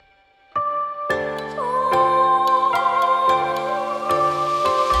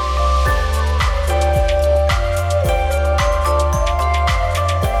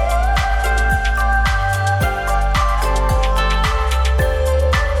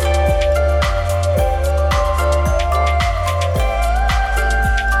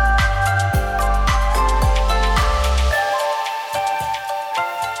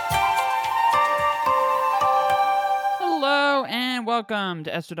welcome to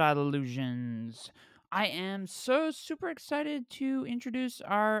Estradale Illusions. I am so super excited to introduce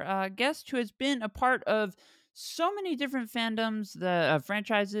our guest who has been a part of so many different fandoms, the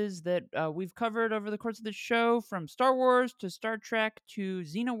franchises that we've covered over the course of the show, from Star Wars to Star Trek to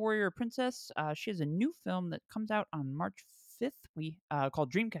Xena Warrior Princess. She has a new film that comes out on March 5th,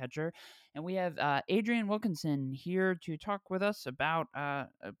 called Dreamcatcher, and we have Adrienne Wilkinson here to talk with us about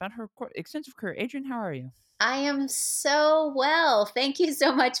her extensive career. Adrienne, how are you? I am so well. Thank you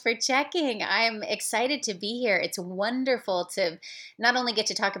so much for checking. I'm excited to be here. It's wonderful to not only get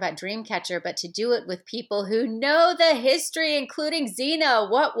to talk about Dreamcatcher, but to do it with people who know the history, including Xena.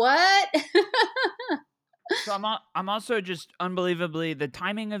 What? So I'm also just unbelievably, the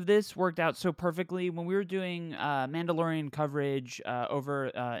timing of this worked out so perfectly when we were doing Mandalorian coverage over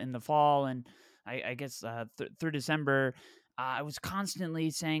in the fall, and I guess through December. I was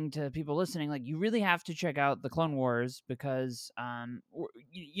constantly saying to people listening, like, you really have to check out the Clone Wars because,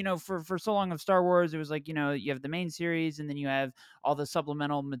 for so long of Star Wars, it was like, you have the main series and then you have all the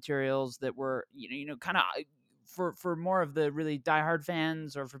supplemental materials that were, kind of for more of the really diehard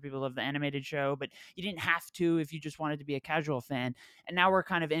fans or for people who love the animated show, but you didn't have to if you just wanted to be a casual fan. And now we're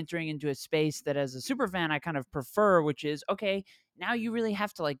kind of entering into a space that, as a super fan, I kind of prefer, which is okay. Now you really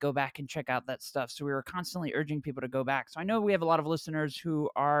have to like go back and check out that stuff. So we were constantly urging people to go back. So I know we have a lot of listeners who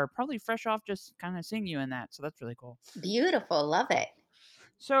are probably fresh off just kind of seeing you in that. So that's really cool. Beautiful. Love it.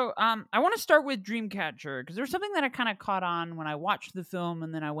 So, I want to start with Dreamcatcher because there's something that I kind of caught on when I watched the film,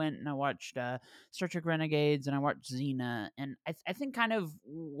 and then I went and I watched Star Trek Renegades, and I watched Xena, and I think kind of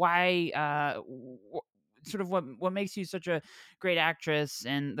why, sort of what makes you such a great actress,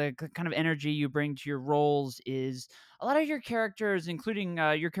 and the kind of energy you bring to your roles is a lot of your characters, including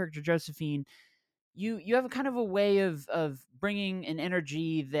your character Josephine. You have a kind of a way of bringing an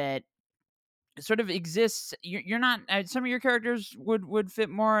energy that sort of exists. You're not, some of your characters would fit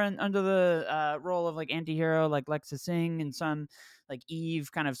more under the role of like anti-hero, like Lexa Singh, and some like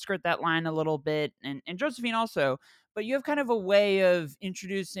Eve kind of skirt that line a little bit, and Josephine also. But you have kind of a way of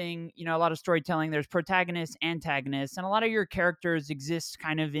introducing, a lot of storytelling. There's protagonists, antagonists, and a lot of your characters exist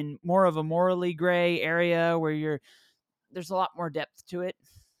kind of in more of a morally gray area where there's a lot more depth to it.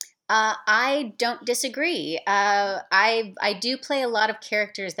 I don't disagree. I do play a lot of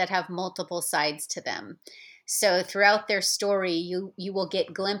characters that have multiple sides to them. So throughout their story, you will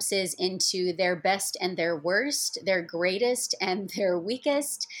get glimpses into their best and their worst, their greatest and their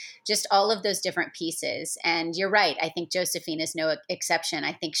weakest, just all of those different pieces. And you're right. I think Josephine is no exception.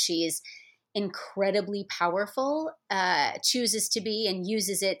 I think she's incredibly powerful, chooses to be and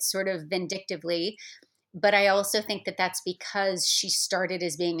uses it sort of vindictively, but I also think that that's because she started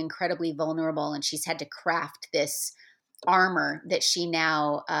as being incredibly vulnerable and she's had to craft this armor that she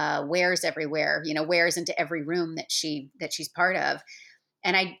now wears everywhere, wears into every room that she's part of.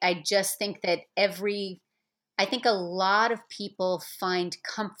 And I just think that I think a lot of people find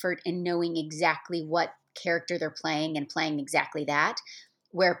comfort in knowing exactly what character they're playing and playing exactly that.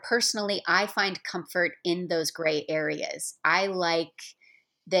 Where personally, I find comfort in those gray areas. I like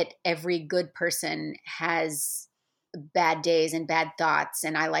that every good person has bad days and bad thoughts,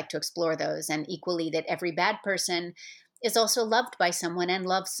 and I like to explore those. And equally, that every bad person is also loved by someone and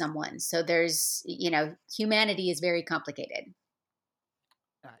loves someone. So humanity is very complicated.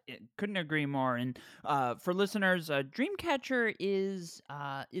 Couldn't agree more. And for listeners, Dreamcatcher is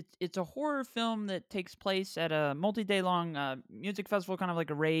it's a horror film that takes place at a multi-day long music festival, kind of like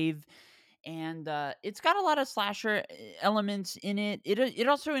a rave, and it's got a lot of slasher elements in it. It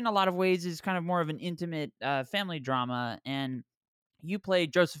also, in a lot of ways, is kind of more of an intimate family drama. And you play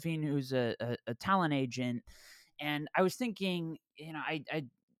Josephine, who's a talent agent, and I was thinking, I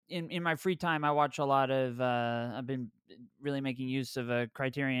in my free time, I watch a lot of. I've been really making use of a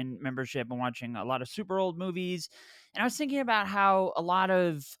Criterion membership and watching a lot of super old movies. And I was thinking about how a lot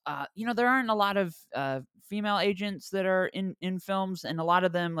of, there aren't a lot of female agents that are in films, and a lot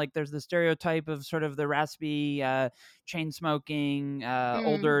of them, like, there's the stereotype of sort of the raspy, chain smoking, Mm.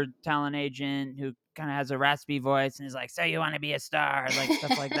 older talent agent who kind of has a raspy voice and is like, "So you want to be a star?" Like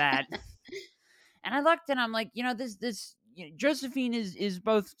stuff like that. And I looked and I'm like, this Josephine is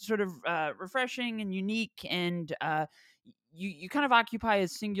both sort of refreshing and unique, and you kind of occupy a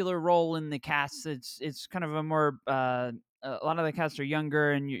singular role in the cast. It's kind of a more a lot of the cast are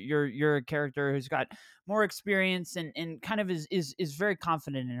younger, and you're a character who's got more experience, and kind of is very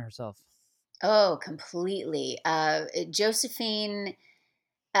confident in herself. Oh, completely. Josephine,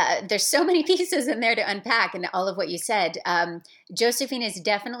 there's so many pieces in there to unpack and all of what you said. Josephine is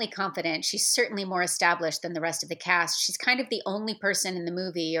definitely confident. She's certainly more established than the rest of the cast. She's kind of the only person in the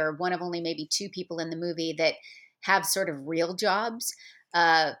movie, or one of only maybe two people in the movie, that have sort of real jobs.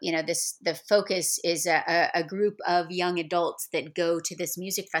 This the focus is a group of young adults that go to this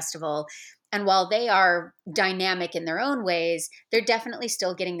music festival, and while they are dynamic in their own ways, they're definitely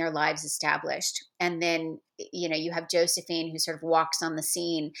still getting their lives established. And then, you have Josephine, who sort of walks on the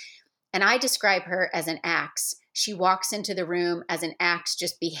scene, and I describe her as an axe. She walks into the room as an axe,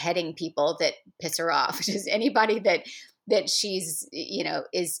 just beheading people that piss her off. Just anybody that she's,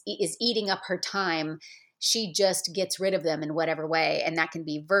 is eating up her time. She just gets rid of them in whatever way, and that can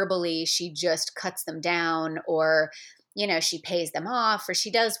be verbally. She just cuts them down, or she pays them off, or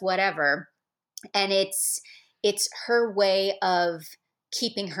she does whatever. And it's her way of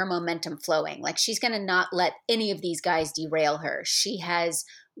keeping her momentum flowing. Like, she's going to not let any of these guys derail her. She has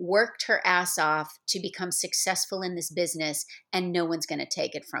worked her ass off to become successful in this business, and no one's going to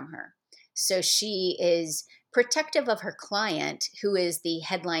take it from her. So she is protective of her client, who is the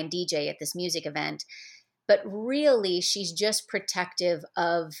headline DJ at this music event, but really she's just protective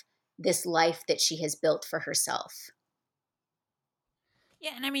of this life that she has built for herself.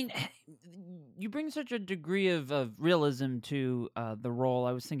 Yeah, and I mean, you bring such a degree of realism to the role.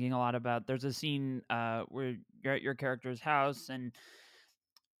 I was thinking a lot about. There's a scene where you're at your character's house, and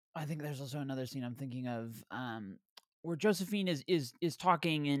I think there's also another scene I'm thinking of, where Josephine is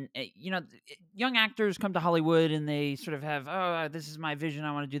talking, and young actors come to Hollywood and they sort of have, oh, this is my vision,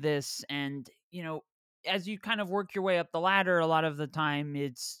 I want to do this, and as you kind of work your way up the ladder, a lot of the time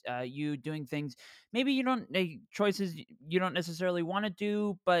it's you doing things maybe you don't make choices you don't necessarily want to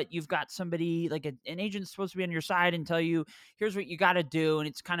do, but you've got somebody like an agent's supposed to be on your side and tell you, here's what you got to do, and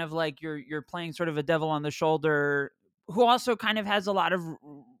it's kind of like you're playing sort of a devil on the shoulder who also kind of has a lot of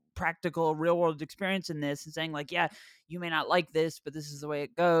practical real world experience in this, and saying like, yeah, you may not like this, but this is the way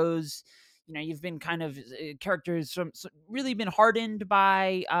it goes. You've been kind of characters really been hardened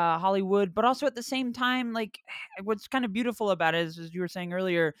by Hollywood, but also at the same time, like, what's kind of beautiful about it is, as you were saying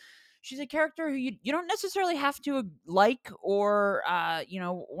earlier, she's a character who you don't necessarily have to like, or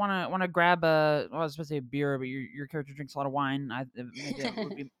want to grab well, I was supposed to say a beer, but your character drinks a lot of wine. Maybe that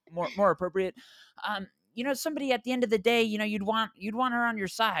would be more appropriate. Somebody at the end of the day, you'd want her on your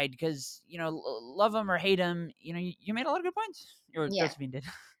side, because love him or hate him, you made a lot of good points, or Yeah. Josephine did.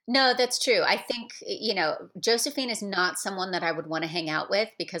 No, that's true. I think, Josephine is not someone that I would want to hang out with,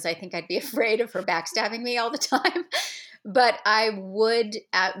 because I think I'd be afraid of her backstabbing me all the time. But I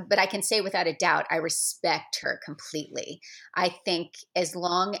can say without a doubt, I respect her completely. I think as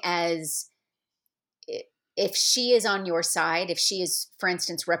long as, if she is on your side, if she is, for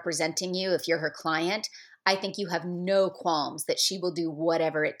instance, representing you, if you're her client, I think you have no qualms that she will do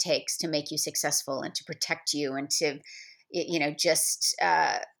whatever it takes to make you successful and to protect you, and to, just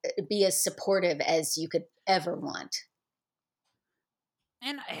be as supportive as you could ever want.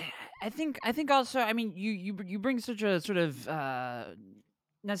 And I think also, I mean, you bring such a sort of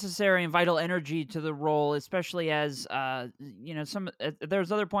necessary and vital energy to the role, especially as some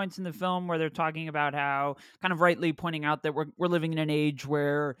there's other points in the film where they're talking about how, kind of rightly pointing out that we're living in an age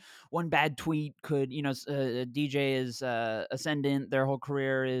where one bad tweet could, a DJ is ascendant, their whole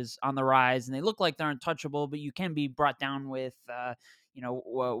career is on the rise, and they look like they're untouchable, but you can be brought down with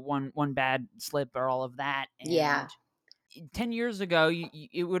one bad slip or all of that. Yeah. And 10 years ago,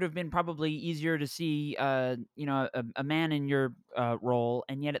 it would have been probably easier to see a man in your role,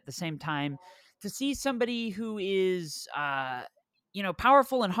 and yet at the same time, to see somebody who is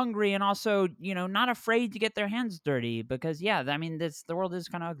powerful and hungry, and also not afraid to get their hands dirty, because yeah, I mean, the world is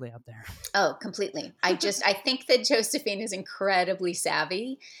kind of ugly out there. Oh, completely. I think that Josephine is incredibly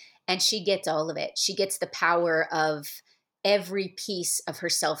savvy, and she gets all of it. She gets the power of every piece of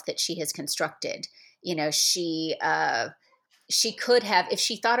herself that she has constructed. She could have, if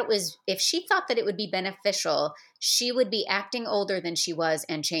she thought that it would be beneficial, she would be acting older than she was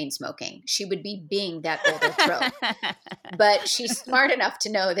and chain smoking. She would be being that older trope. But she's smart enough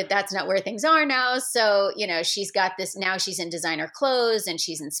to know that that's not where things are now. So, she's got this, now she's in designer clothes, and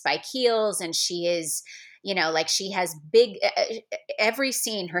she's in spike heels, and she is, like, she has big, every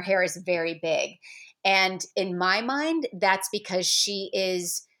scene, her hair is very big. And in my mind, that's because she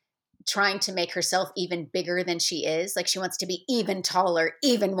is trying to make herself even bigger than she is. Like, she wants to be even taller,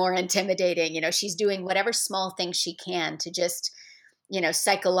 even more intimidating. She's doing whatever small things she can to just,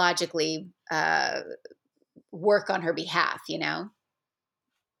 psychologically work on her behalf.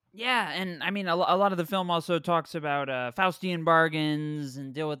 Yeah, and I mean, a lot of the film also talks about Faustian bargains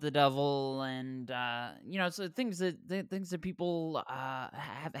and deal with the devil, and so things that people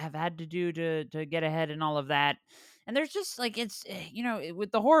have had to do to get ahead and all of that. And there's just like, it's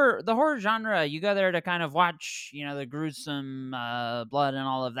with the horror genre, you go there to kind of watch the gruesome blood and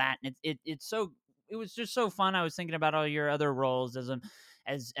all of that, and it's so it was just so fun. I was thinking about all your other roles as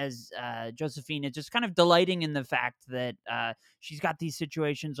Josephine. It's just kind of delighting in the fact that she's got these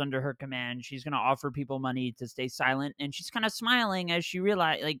situations under her command. She's going to offer people money to stay silent, and she's kind of smiling as she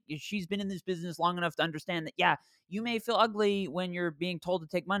realized, like, she's been in this business long enough to understand that, yeah, you may feel ugly when you're being told to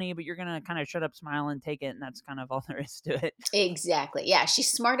take money, but you're going to kind of shut up, smile, and take it, and that's kind of all there is to it. Exactly. Yeah,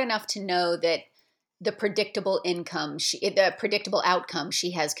 she's smart enough to know that the predictable outcome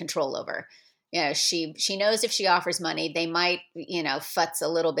she has control over. You know, she knows if she offers money, they might, futz a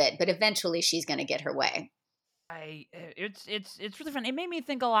little bit, but eventually she's going to get her way. It's really fun. It made me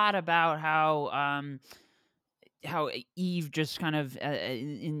think a lot about how Eve just kind of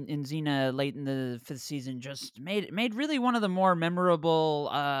in Xena late in the fifth season just made really one of the more memorable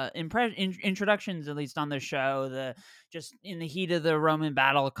introductions, at least on the show. The just in the heat of the Roman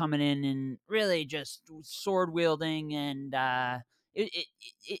battle, coming in and really just sword wielding, and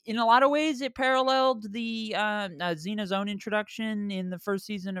in a lot of ways it paralleled the Xena's own introduction in the first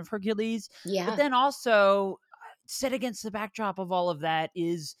season of Hercules, but Yeah. then also set against the backdrop of all of that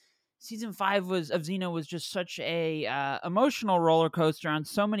is season 5 was of Xena was just such a emotional roller coaster on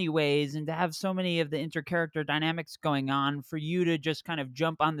so many ways, and to have so many of the intercharacter dynamics going on, for you to just kind of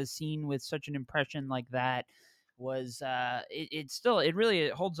jump on the scene with such an impression like that was it really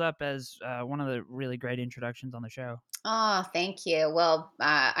it holds up as one of the really great introductions on the show. Oh, thank you. Well,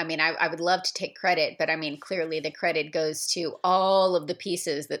 I mean, I would love to take credit, but I mean, clearly the credit goes to all of the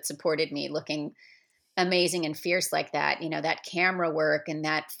pieces that supported me looking amazing and fierce like that. That camera work and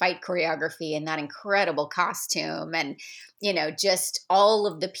that fight choreography and that incredible costume and, just all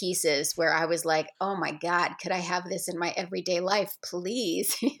of the pieces where I was like, oh my God, could I have this in my everyday life,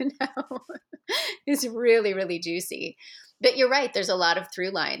 please? It's really, really juicy. But you're right, there's a lot of through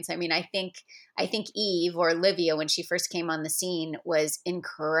lines. I mean, I think Eve, or Olivia, when she first came on the scene, was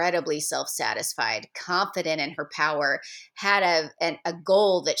incredibly self-satisfied, confident in her power, had a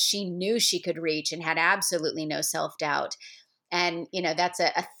goal that she knew she could reach, and had absolutely no self-doubt. And that's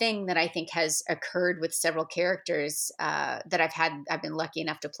a thing that I think has occurred with several characters that I've been lucky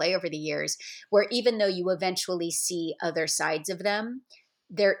enough to play over the years, where even though you eventually see other sides of them,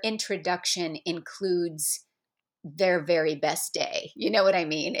 their introduction includes their very best day. You know what I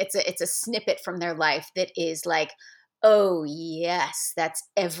mean? It's a snippet from their life that is like, oh yes, that's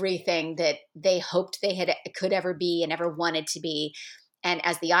everything that they hoped they had could ever be and ever wanted to be. And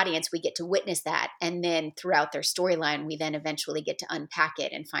as the audience, we get to witness that, and then throughout their storyline, we then eventually get to unpack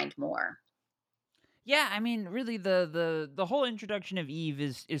it and find more. Yeah, I mean, really, the whole introduction of Eve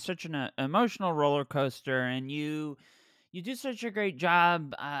is such an emotional roller coaster, and you do such a great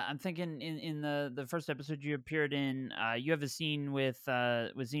job. I'm thinking in the first episode you appeared in, you have a scene with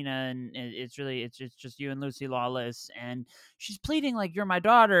Xena, and it's really it's just you and Lucy Lawless, and she's pleading like, "You're my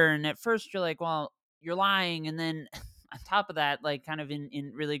daughter," and at first you're like, "Well, you're lying," and then on top of that, like, kind of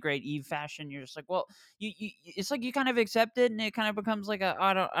in really great Eve fashion, you're just like, "Well, you it's like you kind of accept it, and it kind of becomes like a,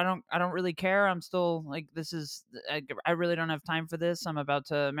 I don't really care. I'm still like, this is I really don't have time for this. I'm about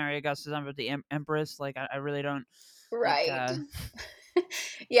to marry Augustus. I'm about the Empress. Like, I really don't like." Right.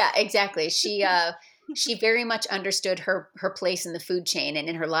 Yeah, exactly. She very much understood her place in the food chain and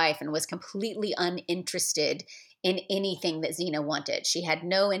in her life, and was completely uninterested in anything that Xena wanted. She had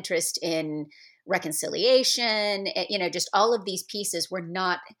no interest in reconciliation. Just all of these pieces were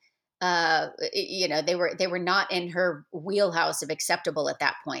not they were not in her wheelhouse of acceptable at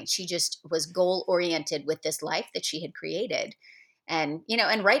that point. She just was goal oriented with this life that she had created. And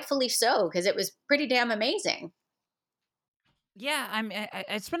rightfully so, because it was pretty damn amazing. Yeah,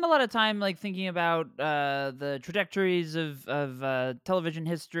 I spend a lot of time like thinking about the trajectories of television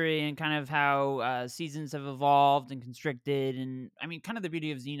history, and kind of how seasons have evolved and constricted. And I mean, kind of the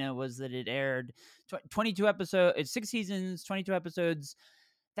beauty of Xena was that it aired 22 episodes, it's 6 seasons, 22 episodes.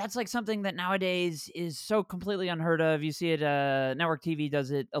 That's like something that nowadays is so completely unheard of. You see it, network TV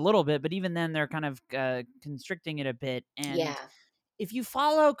does it a little bit, but even then they're kind of constricting it a bit. And Yeah. if you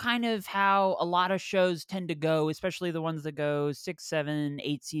follow kind of how a lot of shows tend to go, especially the ones that go 6, 7,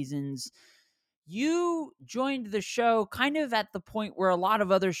 8 seasons, you joined the show kind of at the point where a lot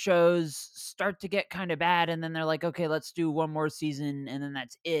of other shows start to get kind of bad, and then they're like, okay, let's do one more season, and then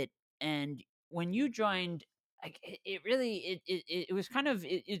that's it. And when you joined, like, it really it was kind of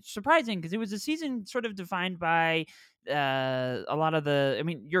it's surprising, because it was a season sort of defined by a lot of the, I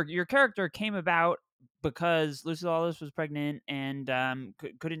mean, your character came about because Lucy Lawless was pregnant and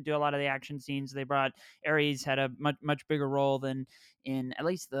couldn't do a lot of the action scenes. They brought Ares, had a much bigger role than in at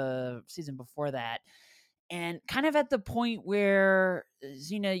least the season before that. And kind of at the point where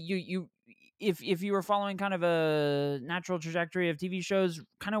Xena, you if you were following kind of a natural trajectory of TV shows,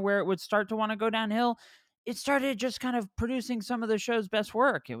 kind of where it would start to want to go downhill, it started just kind of producing some of the show's best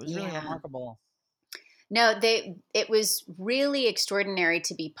work. It was really Yeah. remarkable. No, it was really extraordinary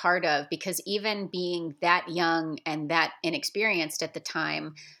to be part of, because even being that young and that inexperienced at the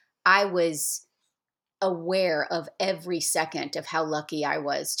time, I was aware of every second of how lucky I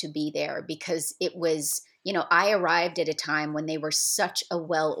was to be there, because it was, I arrived at a time when they were such a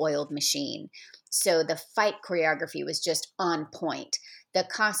well-oiled machine. So the fight choreography was just on point. The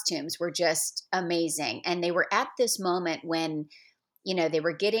costumes were just amazing. And they were at this moment when, they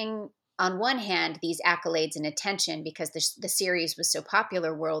were getting, on one hand, these accolades and attention because the series was so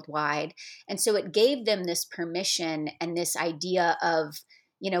popular worldwide. And so it gave them this permission and this idea of,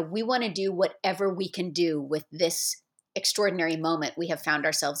 we want to do whatever we can do with this extraordinary moment we have found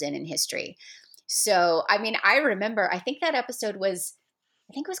ourselves in history. So, I mean, I remember, I think it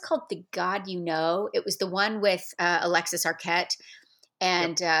was called The God You Know. It was the one with Alexis Arquette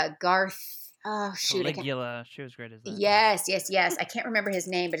Yep. and Garth. Oh, shoot. I can't. Caligula, she was great as that. Yes, yes, yes. I can't remember his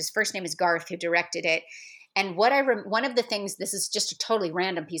name, but his first name is Garth, who directed it. And one of the things, this is just a totally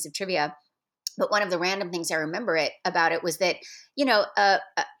random piece of trivia, but one of the random things I remember about it was that, you know,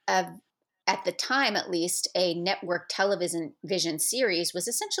 at the time, at least, a network television vision series was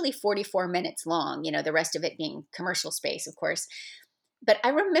essentially 44 minutes long, the rest of it being commercial space, of course. But I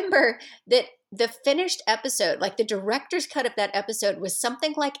remember that the finished episode, like the director's cut of that episode, was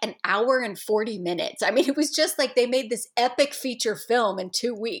something like an hour and 40 minutes. I mean, it was just like they made this epic feature film in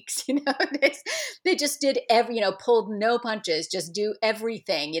 2 weeks. They just did pulled no punches, just do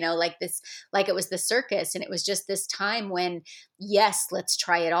everything, like this, like it was the circus. And it was just this time when, yes, let's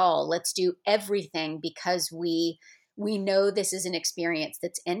try it all. Let's do everything, because we know this is an experience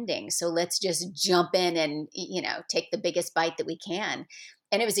that's ending. So let's just jump in and, take the biggest bite that we can.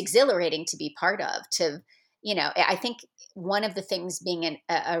 And it was exhilarating to be part of, I think one of the things being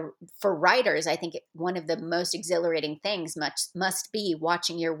for writers, I think one of the most exhilarating things must be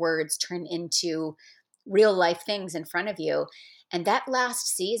watching your words turn into real life things in front of you. And that last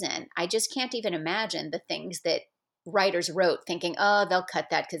season, I just can't even imagine the things that writers wrote thinking, oh, they'll cut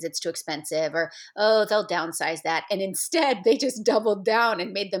that because it's too expensive, or oh, they'll downsize that. And instead they just doubled down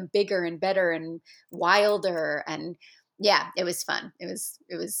and made them bigger and better and wilder. And yeah, it was fun. It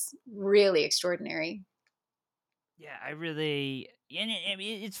was really extraordinary. Yeah, I really, and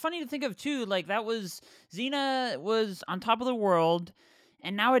it's funny to think of too. Like that was Xena was on top of the world,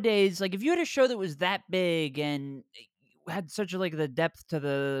 and nowadays, like if you had a show that was that big and had such like the depth to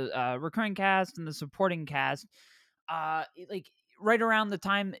the recurring cast and the supporting cast, like right around the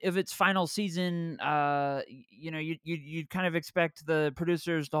time of its final season, you'd kind of expect the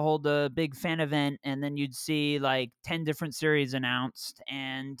producers to hold a big fan event, and then you'd see like 10 different series announced,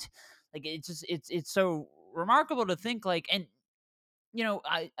 and like it's so remarkable to think like, and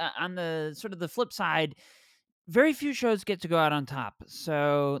I on the sort of the flip side, very few shows get to go out on top.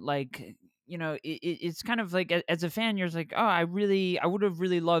 So like, it's kind of like as a fan, you're just like, oh, I would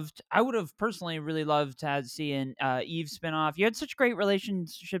have personally really loved to see an Eve spinoff. You had such great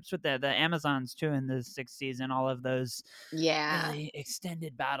relationships with the Amazons too in the sixth season. All of those Yeah. really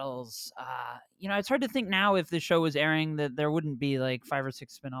extended battles. It's hard to think now if the show was airing that there wouldn't be like 5 or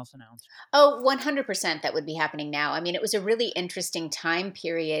 6 spinoffs announced. Oh, 100% that would be happening now. I mean, it was a really interesting time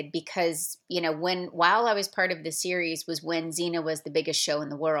period because, while I was part of the series was when Xena was the biggest show in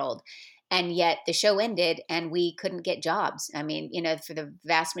the world. And yet the show ended and we couldn't get jobs. I mean, for the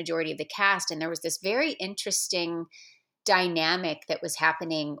vast majority of the cast. And there was this very interesting dynamic that was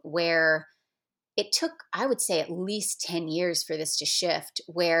happening where it took, I would say, at least 10 years for this to shift,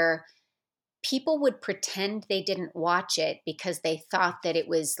 where people would pretend they didn't watch it because they thought that it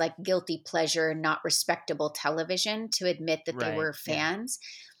was like guilty pleasure, not respectable television, to admit that they Right. were Yeah. fans.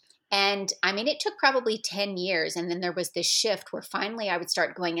 And I mean, it took probably 10 years. And then there was this shift where finally I would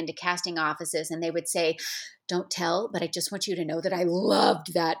start going into casting offices and they would say, don't tell, but I just want you to know that I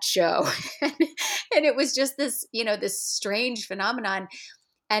loved that show. And it was just this, this strange phenomenon.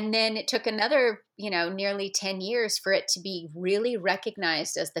 And then it took another, nearly 10 years for it to be really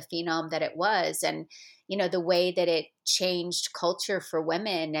recognized as the phenom that it was. And, the way that it changed culture for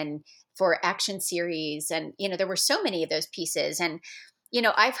women and for action series. And, there were so many of those pieces. And,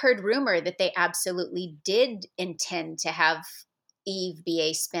 I've heard rumor that they absolutely did intend to have Eve be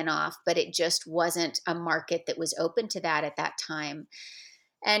a spinoff, but it just wasn't a market that was open to that at that time.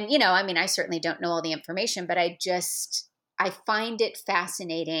 And, I mean, I certainly don't know all the information, but I find it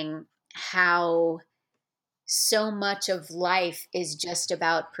fascinating how so much of life is just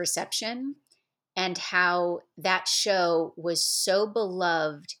about perception, and how that show was so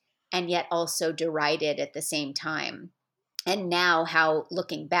beloved and yet also derided at the same time. And now, how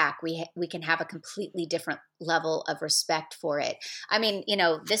looking back, we can have a completely different level of respect for it. I mean,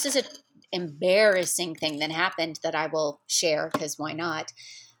 this is an embarrassing thing that happened that I will share, because why not?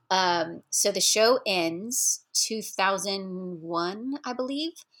 So the show ends 2001, I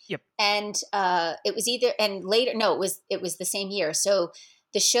believe, Yep. and it was either and later. No, it was the same year. So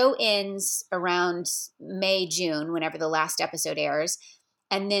the show ends around May, June, whenever the last episode airs,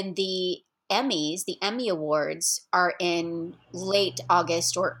 and then the Emmy Awards, are in late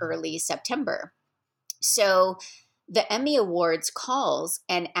August or early September. So the Emmy Awards calls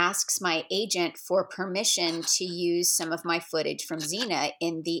and asks my agent for permission to use some of my footage from Xena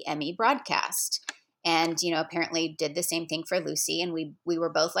in the Emmy broadcast. And, apparently did the same thing for Lucy. And we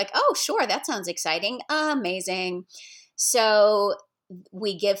were both like, oh, sure, that sounds exciting. Amazing. So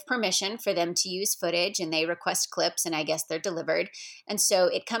we give permission for them to use footage, and they request clips, and I guess they're delivered. And so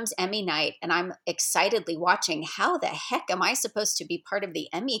it comes Emmy night, and I'm excitedly watching. How the heck am I supposed to be part of the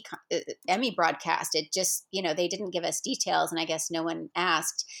Emmy broadcast? It just, they didn't give us details, and I guess no one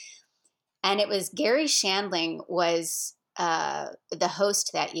asked. And it was Gary Shandling was the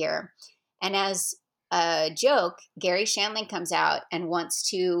host that year. And as a joke, Gary Shandling comes out and wants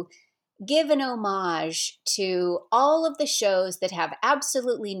to give an homage to all of the shows that have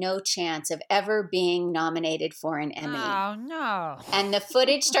absolutely no chance of ever being nominated for an Emmy. Oh no. And the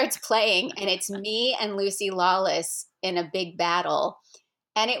footage starts playing, and it's me and Lucy Lawless in a big battle.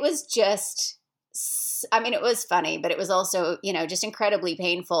 And it was just, I mean, it was funny, but it was also, just incredibly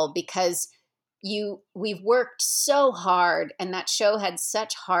painful, because we've worked so hard, and that show had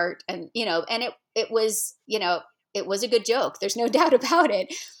such heart, and, and it was a good joke. There's no doubt about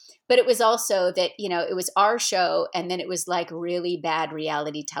it. But it was also that, it was our show, and then it was like really bad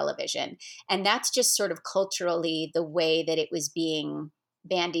reality television. And that's just sort of culturally the way that it was being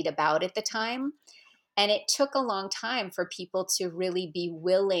bandied about at the time. And it took a long time for people to really be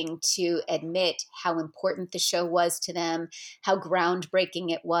willing to admit how important the show was to them, how groundbreaking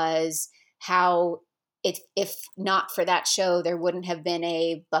it was, how if not for that show, there wouldn't have been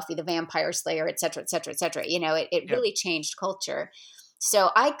a Buffy the Vampire Slayer, et cetera, et cetera, et cetera. It Yep. really changed culture.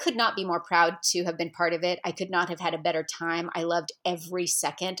 So I could not be more proud to have been part of it. I could not have had a better time. I loved every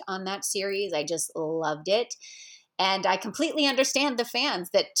second on that series. I just loved it. And I completely understand the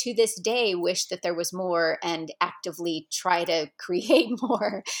fans that to this day wish that there was more and actively try to create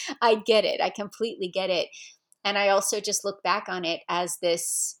more. I get it. I completely get it. And I also just look back on it as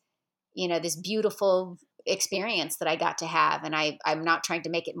this beautiful experience that I got to have. And I'm not trying to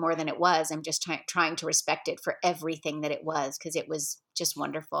make it more than it was. I'm just trying to respect it for everything that it was, because it was just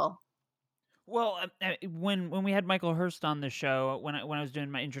wonderful. Well, when we had Michael Hurst on the show, when I was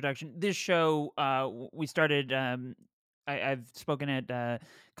doing my introduction, this show, we started. I've spoken at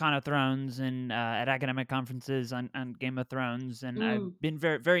Con of Thrones and at academic conferences on Game of Thrones, and I've Mm, been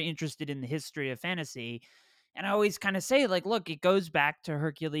very very interested in the history of fantasy. And I always kind of say, like, look, it goes back to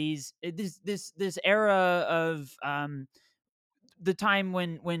Hercules. This era of the time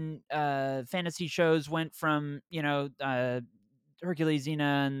when fantasy shows went from Hercules,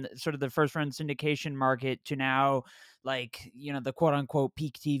 Xena, and sort of the first run syndication market to now, like, the quote unquote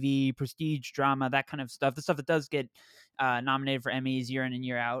peak TV, prestige drama, that kind of stuff. The stuff that does get nominated for Emmys year in and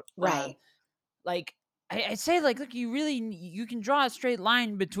year out. right. Like I say, like, look, you can draw a straight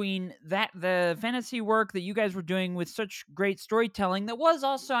line between the fantasy work that you guys were doing with such great storytelling that was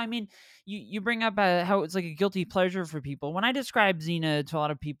also, I mean, you bring up how it's like a guilty pleasure for people. When I describe Xena to a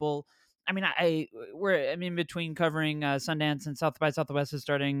lot of people, I mean, I'm in between covering Sundance, and South by Southwest is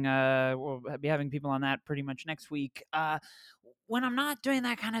starting. We'll be having people on that pretty much next week. When I'm not doing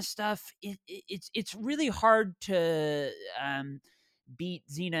that kind of stuff, it's really hard to beat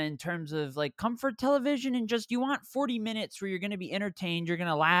Xena in terms of like comfort television, and just you want 40 minutes where you're going to be entertained, you're going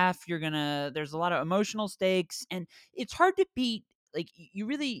to laugh, there's a lot of emotional stakes, and it's hard to beat. Like, you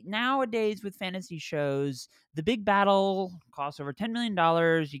really, nowadays with fantasy shows, the big battle costs over $10 million.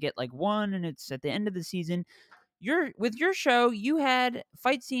 You get like one, and it's at the end of the season. With your show, you had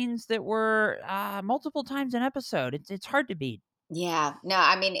fight scenes that were multiple times an episode. It's hard to beat. Yeah. No,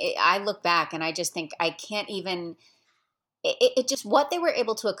 I mean, I look back and I just think I can't even. It just, what they were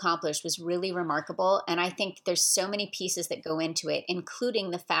able to accomplish was really remarkable. And I think there's so many pieces that go into it,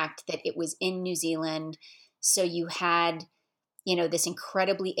 including the fact that it was in New Zealand. So you had, this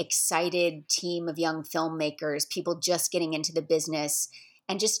incredibly excited team of young filmmakers, people just getting into the business.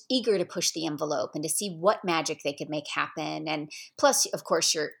 and just eager to push the envelope and to see what magic they could make happen. And plus, of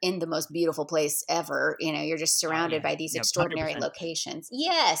course, you're in the most beautiful place ever. You're just Oh surrounded yeah, by these yep, extraordinary 100%. locations.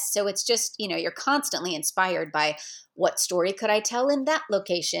 Yes. So it's just, you're constantly inspired by what story could I tell in that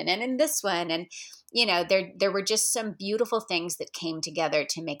location and in this one. And there were just some beautiful things that came together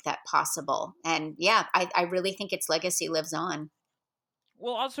to make that possible. And yeah, I really think its legacy lives on.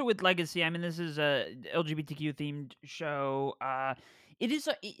 Well, also with Legacy, I mean, this is a LGBTQ themed show. It is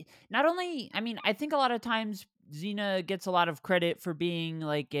not only. I mean, I think a lot of times Xena gets a lot of credit for being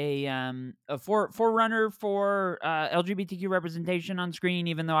like a forerunner for LGBTQ representation on screen,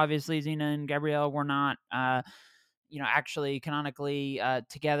 even though obviously Xena and Gabrielle were not. Actually canonically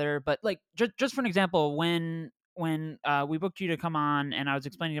together. But like just for an example, when we booked you to come on, and I was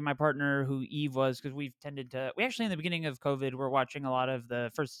explaining to my partner who Eve was, because we actually in the beginning of COVID were watching a lot of the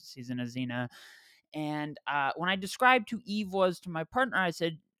first season of Xena, and when I described who Eve was to my partner, I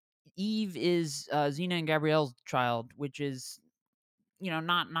said Eve is Xena and Gabrielle's child, which is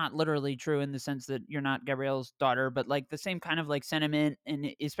not literally true in the sense that you're not Gabrielle's daughter, but like the same kind of like sentiment, and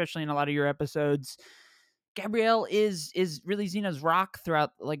especially in a lot of your episodes Gabrielle is really Xena's rock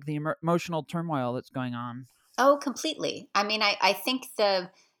throughout like the emotional turmoil that's going on. Oh, completely. I mean, I think the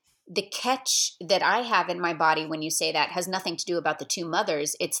catch that I have in my body when you say that has nothing to do about the two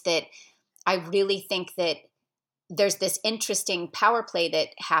mothers. It's that I really think that there's this interesting power play that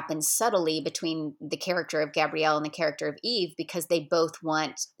happens subtly between the character of Gabrielle and the character of Eve because they both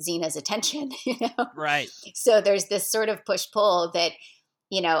want Xena's attention, Right. So there's this sort of push pull that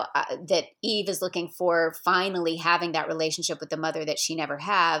that Eve is looking for finally having that relationship with the mother that she never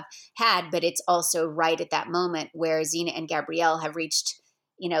have had, but it's also right at that moment where Xena and Gabrielle have reached,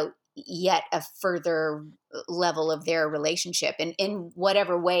 yet a further level of their relationship. And in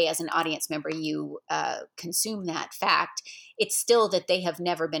whatever way, as an audience member, you consume that fact, it's still that they have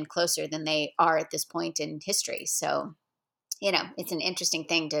never been closer than they are at this point in history. So, it's an interesting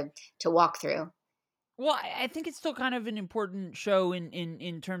thing to walk through. Well, I think it's still kind of an important show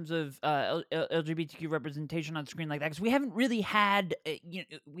in terms of LGBTQ representation on screen like that, because we haven't really had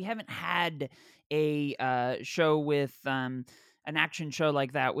we haven't had a show with an action show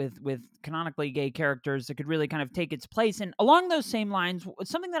like that with canonically gay characters that could really kind of take its place. And along those same lines,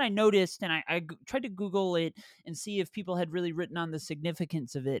 something that I noticed, and tried to Google it and see if people had really written on the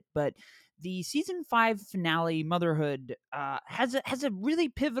significance of it, but the season 5 finale, Motherhood, has a really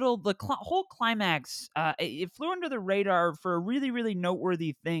pivotal whole climax. It flew under the radar for a really really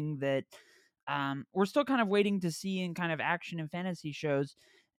noteworthy thing that we're still kind of waiting to see in kind of action and fantasy shows.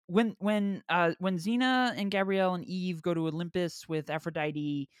 When Xena and Gabrielle and Eve go to Olympus with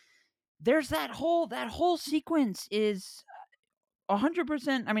Aphrodite, there's that whole sequence is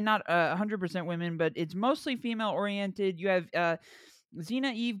 100%. I mean, not 100% women, but it's mostly female oriented. You have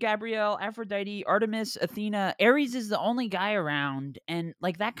Xena, Eve, Gabrielle, Aphrodite, Artemis, Athena. Ares is the only guy around, and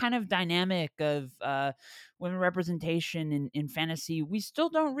like that kind of dynamic of women representation in fantasy, we still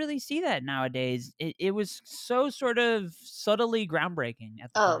don't really see that nowadays. It was so sort of subtly groundbreaking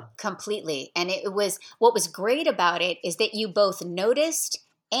at the Oh, time. completely. And it was what was great about it is that you both noticed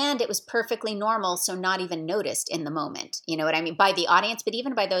and it was perfectly normal, so not even noticed in the moment. You know what I mean? By the audience, but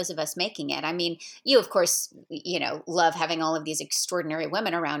even by those of us making it. I mean, you of course, love having all of these extraordinary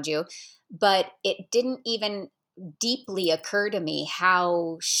women around you, but it didn't even deeply occur to me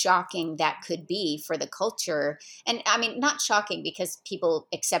how shocking that could be for the culture. And I mean, not shocking because people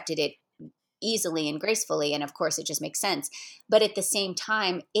accepted it easily and gracefully. And of course, it just makes sense. But at the same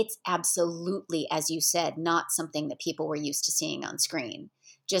time, it's absolutely, as you said, not something that people were used to seeing on screen.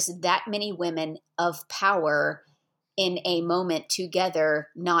 Just that many women of power in a moment together,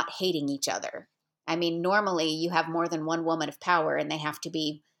 not hating each other. I mean, normally you have more than one woman of power and they have to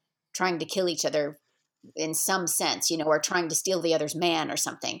be trying to kill each other in some sense, or trying to steal the other's man or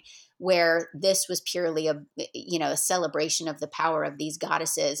something, where this was purely a celebration of the power of these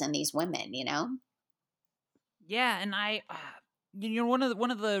goddesses and these women. Yeah, and one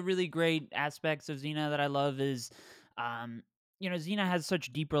of the really great aspects of Xena that I love is, um, Xena has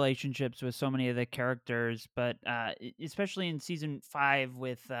such deep relationships with so many of the characters, but especially in season 5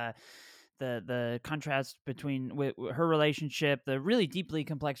 with the contrast between with her relationship, the really deeply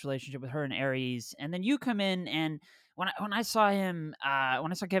complex relationship with her and Ares, and then you come in, and when I saw him,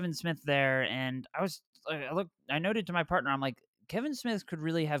 when I saw Kevin Smith there, and I noted to my partner, I'm like, Kevin Smith could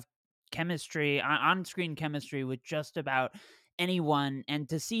really have chemistry on-screen chemistry with just about anyone, and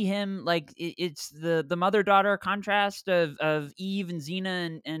to see him like it's the mother-daughter contrast of Eve and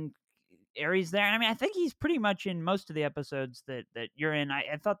Xena and Ares there. And I mean, I think he's pretty much in most of the episodes that you're in.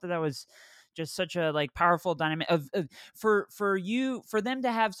 I thought that was just such a like powerful dynamic of for them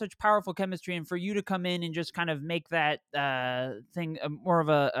to have such powerful chemistry, and for you to come in and just kind of make that thing more of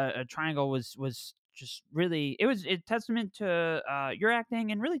a triangle was just really, it was a testament to your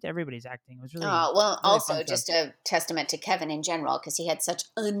acting and really to everybody's acting. It was Well, really a fun also show. just a testament to Kevin in general because he had such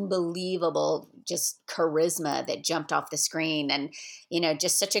unbelievable just charisma that jumped off the screen, and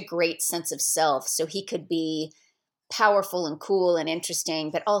just such a great sense of self. So he could be powerful and cool and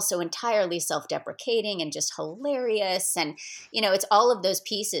interesting, but also entirely self-deprecating and just hilarious. And it's all of those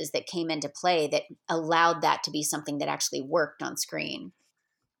pieces that came into play that allowed that to be something that actually worked on screen.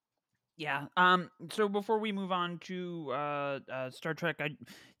 Yeah. So before we move on to Star Trek,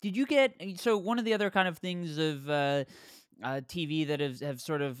 did you get so one of the other kind of things of TV that have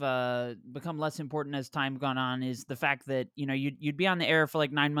sort of become less important as time gone on is the fact that you'd be on the air for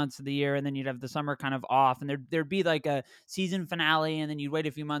like 9 months of the year, and then you'd have the summer kind of off, and there'd be like a season finale, and then you'd wait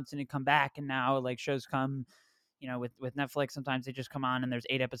a few months and it'd come back, and now like shows come, with Netflix, sometimes they just come on and there's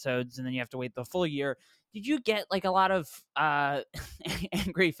 8 episodes and then you have to wait the full year. Did you get like a lot of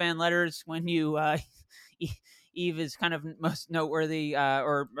angry fan letters when you Eve is kind of most noteworthy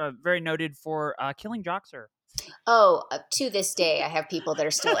or very noted for killing Joxer? Oh, to this day, I have people that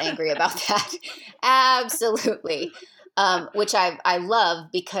are still angry about that. Absolutely. Which I love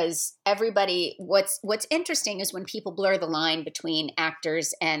because everybody. What's interesting is when people blur the line between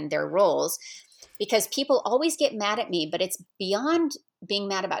actors and their roles, because people always get mad at me, but it's beyond being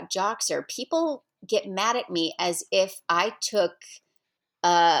mad about Joxer. People get mad at me as if I took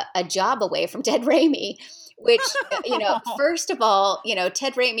a job away from Ted Raimi, which, first of all,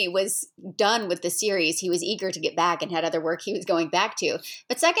 Ted Raimi was done with the series. He was eager to get back and had other work he was going back to.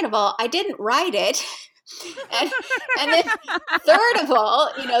 But second of all, I didn't write it. and, and then third of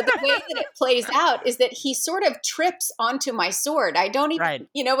all, the way that it plays out is that he sort of trips onto my sword. I don't even, Right.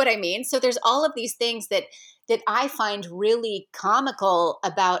 you know what I mean? So there's all of these things that I find really comical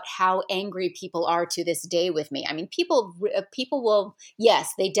about how angry people are to this day with me. I mean, people will,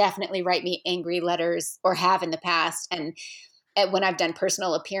 yes, they definitely write me angry letters or have in the past, and when I've done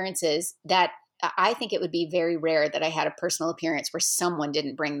personal appearances, that I think it would be very rare that I had a personal appearance where someone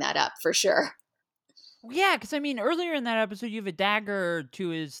didn't bring that up for sure. Yeah, because I mean, earlier in that episode, you have a dagger to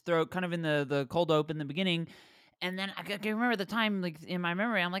his throat, kind of in the cold open in the beginning, and then I can remember the time, like in my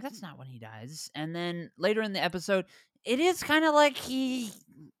memory, I'm like, that's not when he dies. And then later in the episode, it is kind of like he.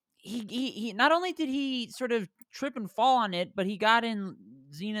 Not only did he sort of trip and fall on it, but he got in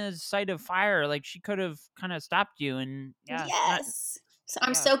Xena's sight of fire. Like she could have kind of stopped you, and yeah, not Yes. So I'm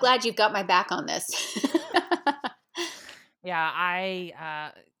yeah. so glad you've got my back on this.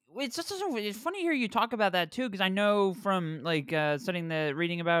 Yeah, it's just so it's funny to hear you talk about that too, because I know from like studying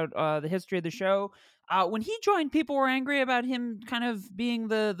reading about the history of the show. When he joined, people were angry about him kind of being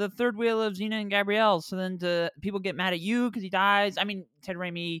the third wheel of Xena and Gabrielle. So then people get mad at you because he dies. I mean, Ted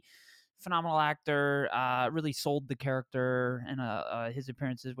Raimi, phenomenal actor, really sold the character and his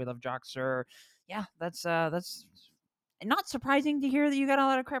appearances with Love Joxer. Yeah, that's not surprising to hear that you got a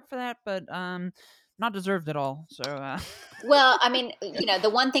lot of crap for that, but not deserved at all. So Well, I mean, the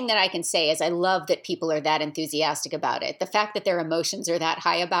one thing that I can say is I love that people are that enthusiastic about it. The fact that their emotions are that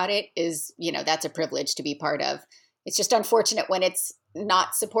high about it is, that's a privilege to be part of. It's just unfortunate when it's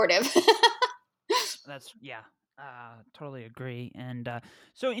not supportive. that's yeah. Totally agree. And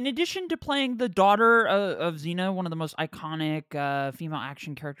so, in addition to playing the daughter of Xena, one of the most iconic female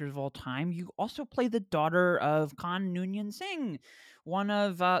action characters of all time, you also play the daughter of Khan Noonien Singh, one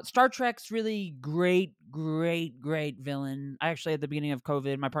of Star Trek's really great villain. I actually, at the beginning of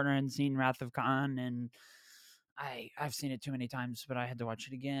COVID, my partner hadn't seen Wrath of Khan, and I've seen it too many times, but I had to watch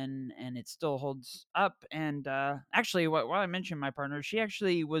it again, and it still holds up. And actually, while I mentioned my partner, she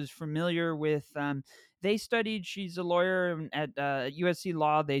actually was familiar with. They studied. She's a lawyer at USC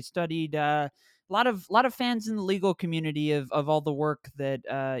Law. They studied a lot of fans in the legal community of all the work that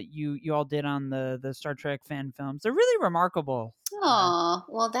you all did on the Star Trek fan films. They're really remarkable. Oh,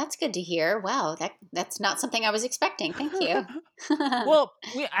 well, that's good to hear. Wow, that's not something I was expecting. Thank you. Well,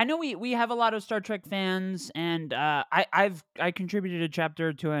 I know we have a lot of Star Trek fans, and I contributed a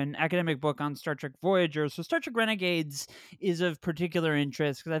chapter to an academic book on Star Trek Voyager. So Star Trek Renegades is of particular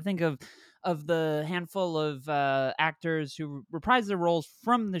interest because I think of the handful of actors who reprised their roles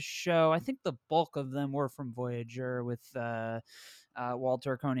from the show. I think the bulk of them were from Voyager, with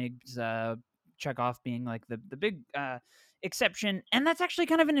Walter Koenig's Chekhov being like the big exception. And that's actually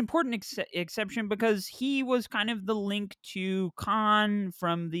kind of an important exception because he was kind of the link to Khan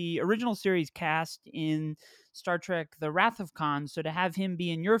from the original series cast in Star Trek The Wrath of Khan. So to have him be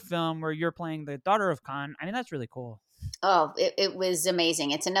in your film where you're playing the daughter of Khan, I mean, that's really cool. Oh, it was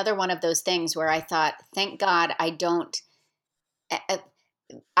amazing. It's another one of those things where I thought, thank God I don't. I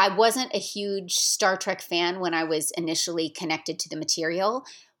I wasn't a huge Star Trek fan when I was initially connected to the material,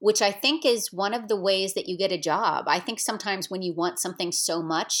 which I think is one of the ways that you get a job. I think sometimes when you want something so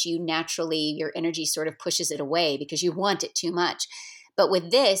much, you naturally, your energy sort of pushes it away because you want it too much. But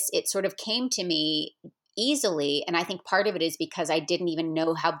with this, it sort of came to me easily. And I think part of it is because I didn't even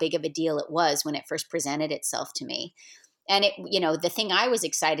know how big of a deal it was when it first presented itself to me. And the thing I was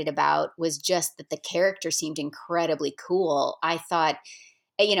excited about was just that the character seemed incredibly cool. I thought,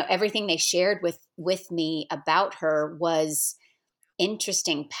 everything they shared with me about her was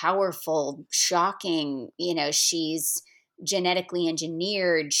interesting, powerful, shocking. She's genetically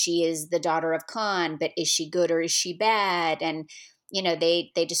engineered. She is the daughter of Khan, but is she good or is she bad? And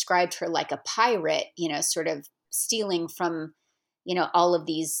they described her like a pirate, sort of stealing from all of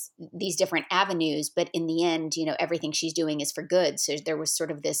these different avenues, but in the end, everything she's doing is for good. So there was sort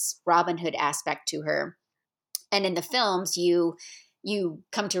of this Robin Hood aspect to her. And in the films, you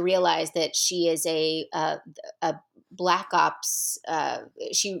come to realize that she is a black ops.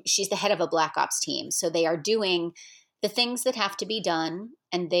 She's the head of a black ops team, so they are doing the things that have to be done,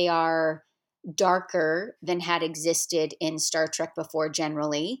 and they are darker than had existed in Star Trek before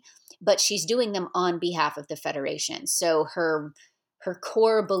generally, but she's doing them on behalf of the Federation. So her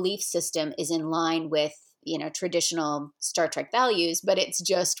core belief system is in line with traditional Star Trek values, but it's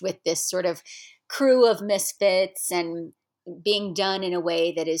just with this sort of crew of misfits and being done in a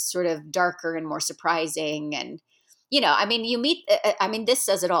way that is sort of darker and more surprising. And I mean, I mean, this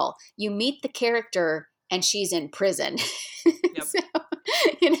says it all. You meet the character and she's in prison. Yep. So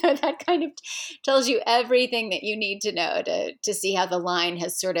that kind of tells you everything that you need to know to see how the line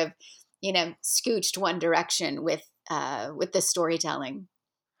has sort of scooched one direction with the storytelling.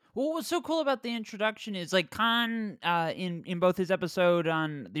 Well, what was so cool about the introduction is like Khan in both his episode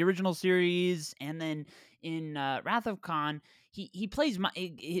on the original series and then in Wrath of Khan, he plays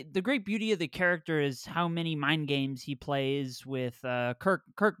the great beauty of the character is how many mind games he plays with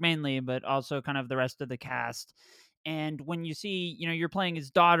Kirk mainly, but also kind of the rest of the cast. And when you see, you're playing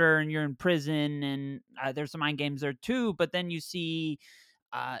his daughter and you're in prison, and there's some mind games there too. But then you see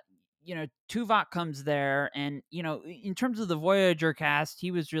uh, Tuvok comes there, and in terms of the Voyager cast,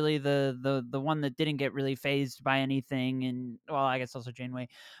 he was really the one that didn't get really phased by anything, and well, I guess also Janeway,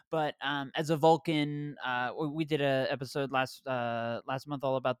 but as a Vulcan, we did a episode last month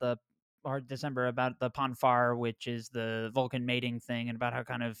all about the or December about the Ponfar, which is the Vulcan mating thing, and about how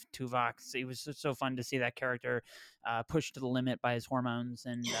kind of Tuvok. It was just so fun to see that character pushed to the limit by his hormones,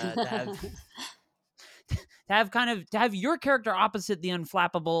 and to have your character opposite the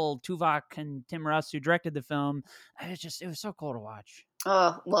unflappable Tuvok and Tim Russ who directed the film. It was so cool to watch.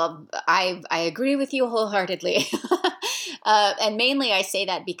 Oh, well, I agree with you wholeheartedly. And mainly I say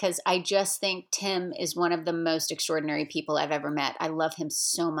that because I just think Tim is one of the most extraordinary people I've ever met. I love him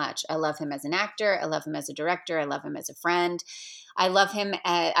so much. I love him as an actor. I love him as a director. I love him as a friend. I love him.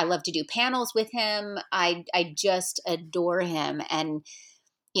 I love to do panels with him. I just adore him. And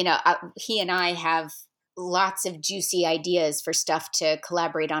he and I have lots of juicy ideas for stuff to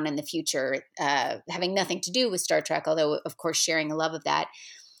collaborate on in the future, having nothing to do with Star Trek, although, of course, sharing a love of that.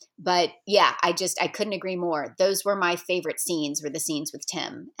 But yeah, I couldn't agree more. Those were my favorite scenes, were the scenes with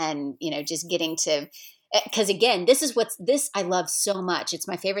Tim. And, just getting to, because again, this I love so much. It's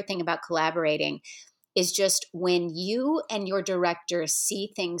my favorite thing about collaborating is just when you and your director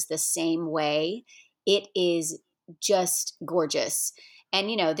see things the same way, it is just gorgeous. And,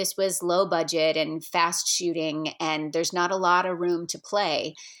 this was low budget and fast shooting, and there's not a lot of room to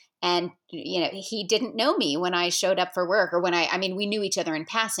play. And, he didn't know me when I showed up for work, or I mean, we knew each other in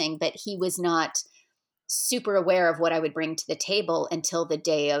passing, but he was not super aware of what I would bring to the table until the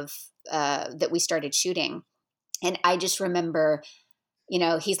day of that we started shooting. And I just remember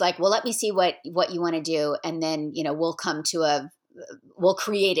he's like, well, let me see what you want to do, and then we'll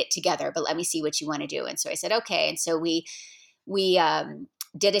create it together, but let me see what you want to do. And so I said okay. And so we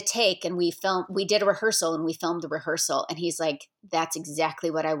did a take, and we did a rehearsal, and we filmed the rehearsal, and he's like, that's exactly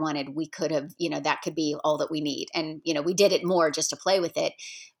what I wanted. We could have, that could be all that we need. And we did it more just to play with it,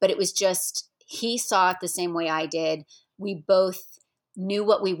 but it was just, he saw it the same way I did. We both knew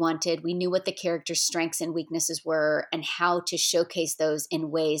what we wanted. We knew what the character's strengths and weaknesses were, and how to showcase those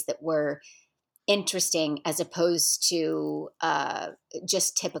in ways that were interesting as opposed to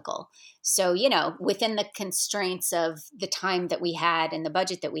just typical. So, within the constraints of the time that we had and the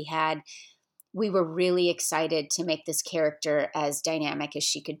budget that we had, we were really excited to make this character as dynamic as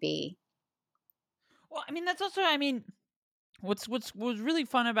she could be. Well, I mean, that's also, I mean, What's what was really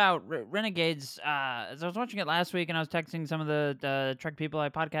fun about Renegades? As I was watching it last week, and I was texting some of the Trek people I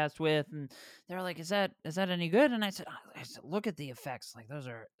podcast with, and they were like, "Is that any good?" And I said, "Look at the effects! Like those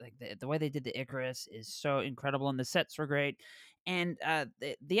are like the way they did the Icarus is so incredible, and the sets were great, and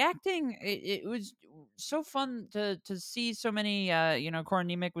the acting it was so fun to see so many. Corin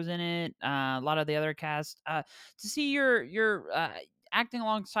Nemec was in it. A lot of the other cast. To see your acting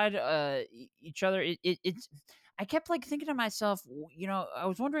alongside each other, it's I kept like thinking to myself, I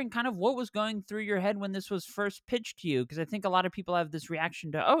was wondering kind of what was going through your head when this was first pitched to you, because I think a lot of people have this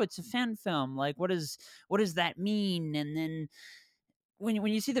reaction to, oh, it's a fan film. Like, what does that mean? And then when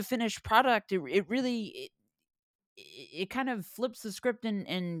you see the finished product, it really it kind of flips the script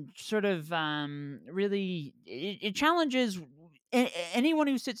and sort of really it challenges anyone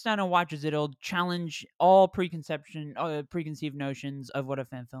who sits down and watches it. It'll challenge all preconceived notions of what a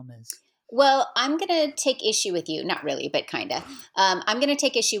fan film is. Well, I'm going to take issue with you. Not really, but kind of. I'm going to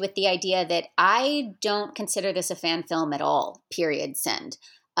take issue with the idea that I don't consider this a fan film at all, period, send.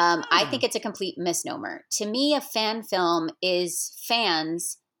 I Huh. think it's a complete misnomer. To me, a fan film is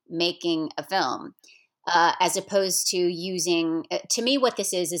fans making a film. As opposed to using, to me, what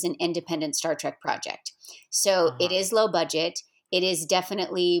this is an independent Star Trek project. So it Uh-huh. is low budget. It is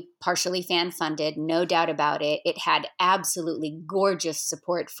definitely partially fan funded, no doubt about it. It had absolutely gorgeous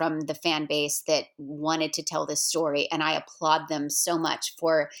support from the fan base that wanted to tell this story. And I applaud them so much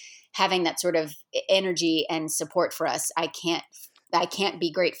for having that sort of energy and support for us. I can't be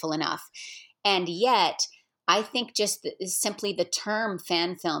grateful enough. And yet, I think just simply the term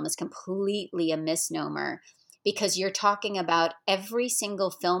fan film is completely a misnomer, because you're talking about every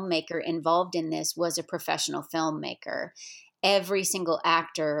single filmmaker involved in this was a professional filmmaker. Every single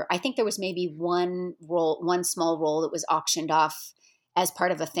actor, I think there was maybe one small role that was auctioned off as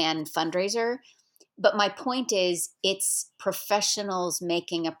part of a fan fundraiser. But my point is, it's professionals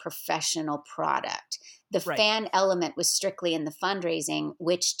making a professional product. The Right. fan element was strictly in the fundraising,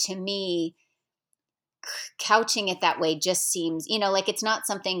 which to me, couching it that way just seems, like it's not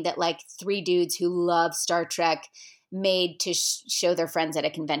something that like three dudes who love Star Trek made to show their friends at a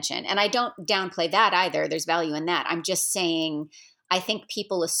convention. And I don't downplay that either. There's value in that. I'm just saying, I think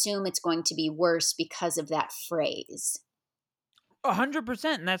people assume it's going to be worse because of that phrase.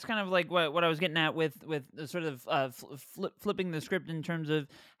 100%, and that's kind of like what I was getting at with the sort of flipping the script in terms of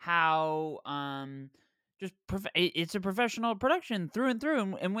how it's a professional production through and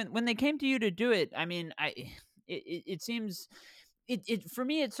through, and when they came to you to do it, I mean, it seems it for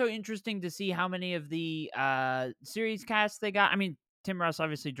me it's so interesting to see how many of the series casts they got. I mean, Tim Russ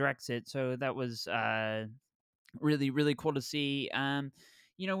obviously directs it, so that was really really cool to see.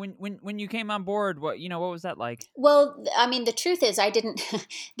 When you came on board, what was that like? Well, I mean, the truth is, I didn't,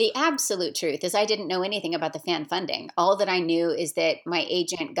 the absolute truth is, I didn't know anything about the fan funding. All that I knew is that my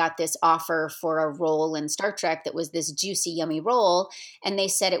agent got this offer for a role in Star Trek that was this juicy, yummy role. And they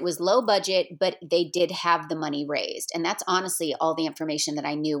said it was low budget, but they did have the money raised. And that's honestly all the information that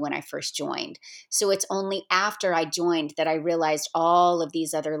I knew when I first joined. So it's only after I joined that I realized all of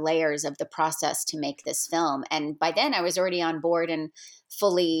these other layers of the process to make this film. And by then I was already on board and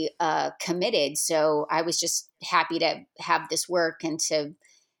fully committed. So I was just happy to have this work and to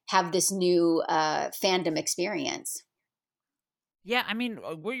have this new fandom experience. Yeah, I mean,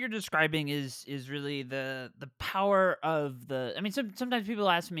 what you're describing is really the power of the. I mean, sometimes people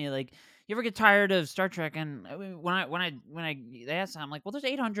ask me like, "You ever get tired of Star Trek?" And I mean, when I they ask, I'm like, "Well, there's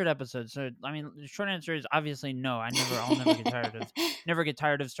 800 episodes." So I mean, the short answer is obviously no. I'll never get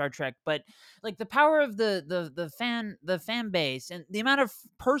tired of Star Trek. But like the power of the fan base and the amount of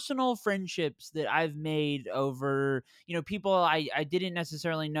personal friendships that I've made over people I didn't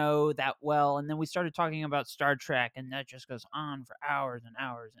necessarily know that well, and then we started talking about Star Trek, and that just goes on for hours and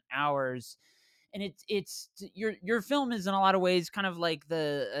hours and hours. And your film is in a lot of ways kind of like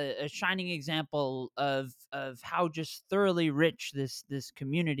a shining example of how just thoroughly rich this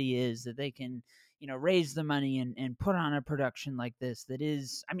community is, that they can raise the money and put on a production like this. That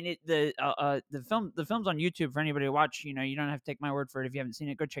is, I mean, the film's on YouTube for anybody to watch. You don't have to take my word for it. If you haven't seen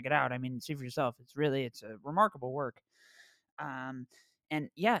it, go check it out. I mean, see for yourself. It's a remarkable work. um, and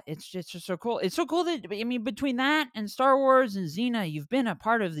yeah, it's just so cool. It's so cool that, I mean, between that and Star Wars and Xena, you've been a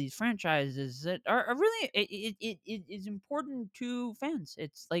part of these franchises that are really it is important to fans.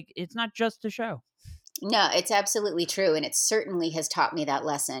 It's like it's not just a show. No, it's absolutely true. And it certainly has taught me that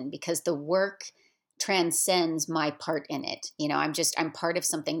lesson, because the work transcends my part in it. I'm part of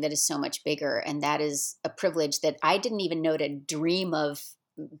something that is so much bigger. And that is a privilege that I didn't even know to dream of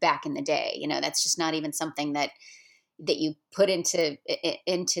back in the day. That's just not even something that you put into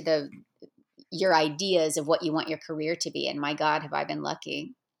the your ideas of what you want your career to be. And my God, have I been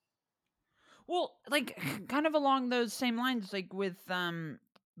lucky. Well, like kind of along those same lines, like with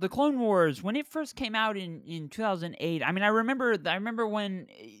the Clone Wars when it first came out in 2008. I mean, I remember when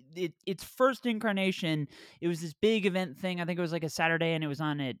its first incarnation. It was this big event thing. I think it was like a Saturday, and it was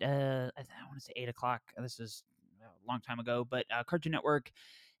on at I want to say 8 o'clock. This is a long time ago, but Cartoon Network.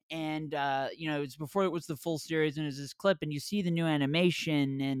 And it was before it was the full series, and it was this clip, and you see the new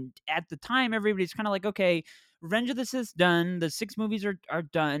animation, and at the time everybody's kind of like, okay, Revenge of the Sith's done, the 6 movies are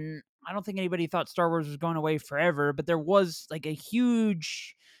done. I don't think anybody thought Star Wars was going away forever, but there was like a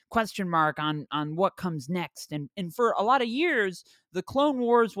huge question mark on what comes next. And for a lot of years the Clone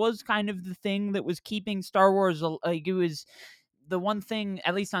Wars was kind of the thing that was keeping Star Wars, like it was the one thing,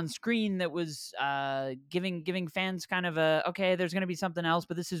 at least on screen, that was giving fans kind of a, okay, there's going to be something else,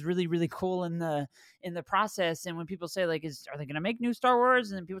 but this is really really cool in the process. And when people say like, are they going to make new Star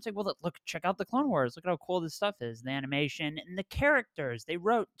Wars? And then people say, well, look, check out the Clone Wars. Look at how cool this stuff is. The animation and the characters they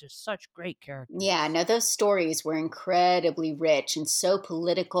wrote, just such great Yeah, characters. no, those stories were incredibly rich and so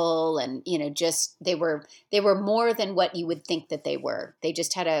political, and just they were more than what you would think that they were. They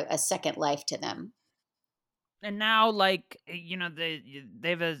just had a second life to them. And now, like,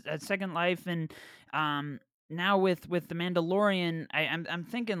 they have a second life. And um now with the Mandalorian, I'm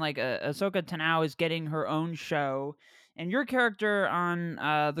thinking like Ahsoka Tano is getting her own show. And your character on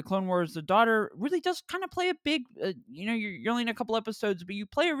the Clone Wars, the daughter, really does kind of play a big you're only in a couple episodes, but you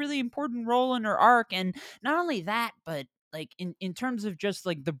play a really important role in her arc. And not only that, but like in terms of just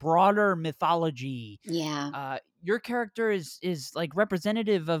like the broader mythology, Yeah. your character is like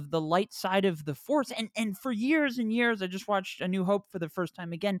representative of the light side of the Force. And for years and years, I just watched A New Hope for the first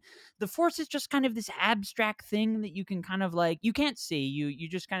time again. The Force is just kind of this abstract thing that you can kind of like, you can't see. You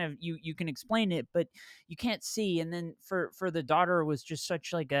just kind of, you can explain it, but you can't see. And then for the daughter was just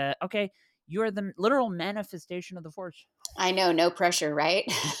such like a, okay, you are the literal manifestation of the Force. I know, no pressure, right?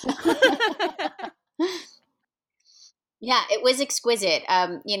 Yeah, it was exquisite.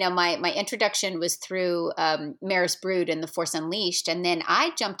 My introduction was through Maris Brood and The Force Unleashed, and then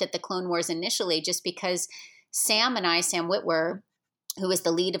I jumped at the Clone Wars initially just because Sam Witwer, who was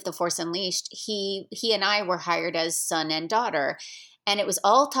the lead of The Force Unleashed, he and I were hired as son and daughter, and it was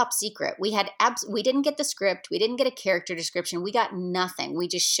all top secret. We didn't get the script, we didn't get a character description, we got nothing. We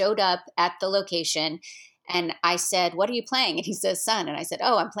just showed up at the location, and I said, "What are you playing?" And he says, "Son," and I said,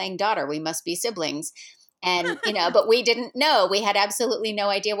 "Oh, I'm playing daughter. We must be siblings." And but we didn't know. We had absolutely no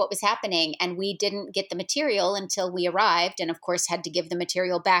idea what was happening, and we didn't get the material until we arrived, and of course had to give the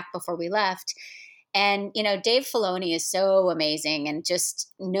material back before we left. And Dave Filoni is so amazing and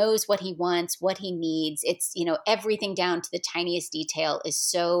just knows what he wants, what he needs. It's everything down to the tiniest detail is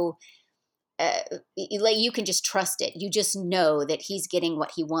so uh, like you can just trust it. You just know that he's getting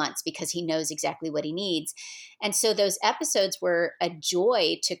what he wants because he knows exactly what he needs. And so those episodes were a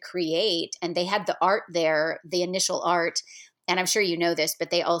joy to create, and they had the art there, the initial art. And I'm sure you know this, but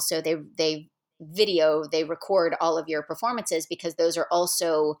they record all of your performances because those are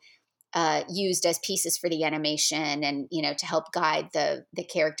also used as pieces for the animation, and to help guide the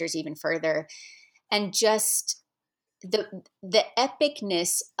characters even further. And just the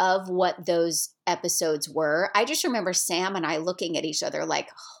epicness of what those episodes were. I just remember Sam and I looking at each other like,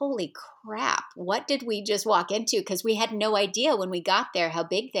 holy crap, what did we just walk into? Because we had no idea when we got there how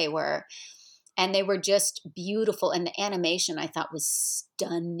big they were. And they were just beautiful. And the animation I thought was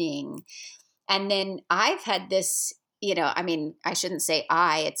stunning. And then I've had this, I mean, I shouldn't say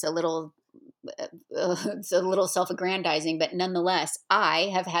it's it's a little self-aggrandizing, but nonetheless,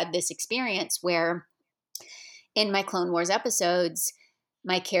 I have had this experience where in my Clone Wars episodes,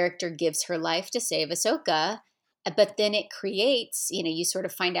 my character gives her life to save Ahsoka, but then it creates, you sort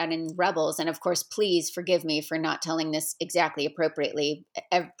of find out in Rebels, and of course, please forgive me for not telling this exactly appropriately.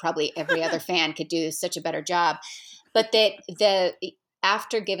 Probably every other fan could do such a better job, but that the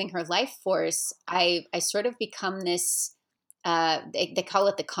after giving her life force, I sort of become this. They call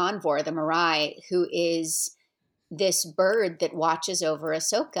it the Convor, the Mirai, who is this bird that watches over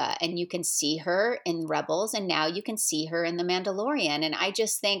Ahsoka, and you can see her in Rebels, and now you can see her in The Mandalorian. And I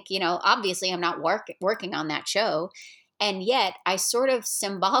just think, obviously, I'm not working on that show, and yet I sort of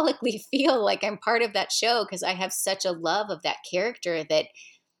symbolically feel like I'm part of that show because I have such a love of that character that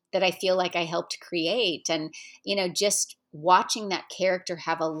I feel like I helped create. And, just watching that character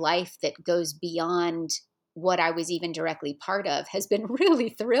have a life that goes beyond what I was even directly part of has been really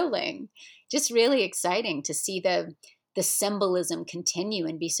thrilling. Just really exciting to see the symbolism continue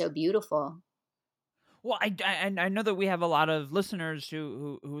and be so beautiful. Well, I know that we have a lot of listeners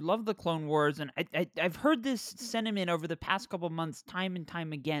who love the Clone Wars, and I've heard this sentiment over the past couple months, time and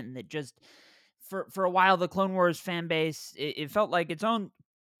time again, that just for a while, the Clone Wars fan base, it felt like its own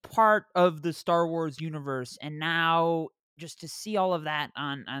part of the Star Wars universe, and now just to see all of that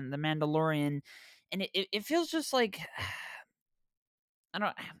on the Mandalorian, and it feels just like I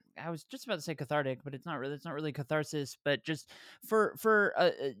don't. I was just about to say cathartic, but it's not really. It's not really catharsis, but just for for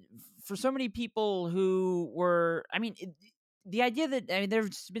uh, uh, for so many people who were. I mean, the idea that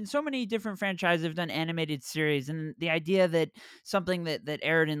there's been so many different franchises have done animated series, and the idea that something that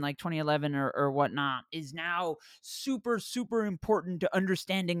aired in like 2011 or whatnot is now super important to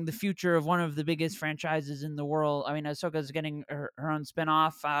understanding the future of one of the biggest franchises in the world. I mean, Ahsoka's getting her own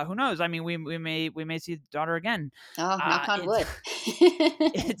spinoff. Who knows? I mean, we may see the daughter again. Oh, knock on It's wood.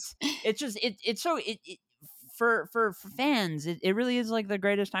 it's just it's so for fans, it really is like the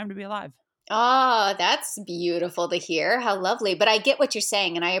greatest time to be alive. Oh, that's beautiful to hear. How lovely. But I get what you're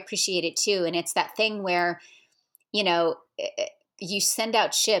saying and I appreciate it too. And it's that thing where, you know, you send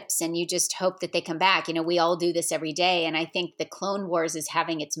out ships and you just hope that they come back. We all do this every day. And I think the Clone Wars is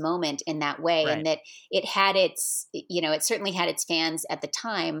having its moment in that way, and Right. that it had it certainly had its fans at the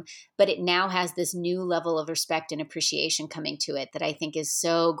time, but it now has this new level of respect and appreciation coming to it that I think is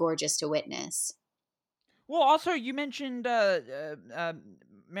so gorgeous to witness. Well, also you mentioned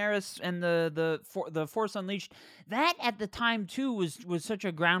Maris and the Force Unleashed. That at the time too was such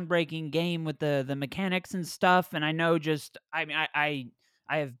a groundbreaking game with the mechanics and stuff. And I know just I mean I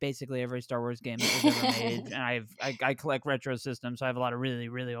have basically every Star Wars game that was ever made, and I collect retro systems, so I have a lot of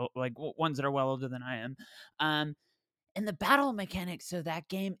really old, like ones that are well older than I am. Um, and the battle mechanics of that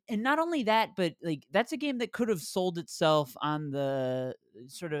game, and not only that, but like that's a game that could have sold itself on the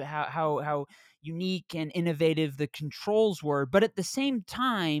sort of how unique and innovative the controls were, but at the same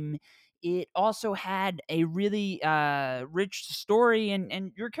time it also had a really rich story,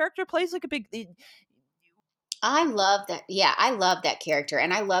 and your character plays like a big I love that. Yeah, I love that character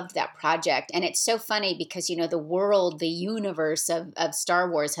and I loved that project. And it's so funny because, the world, the universe of Star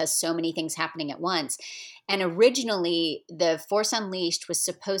Wars has so many things happening at once. And originally, The Force Unleashed was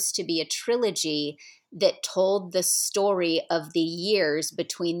supposed to be a trilogy that told the story of the years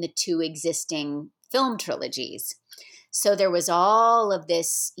between the two existing film trilogies. So there was all of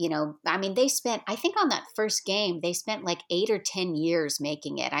this, I mean, they spent, I think on that first game, they spent like 8 or 10 years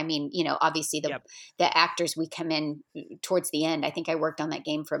making it. I mean, obviously yep. the actors we come in towards the end. I think I worked on that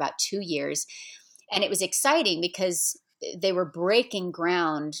game for about 2 years. And it was exciting because they were breaking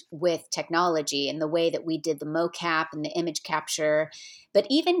ground with technology and the way that we did the mocap and the image capture. But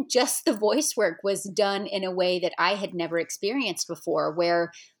even just the voice work was done in a way that I had never experienced before,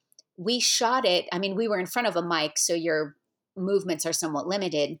 where we shot it. I mean, we were in front of a mic, so your movements are somewhat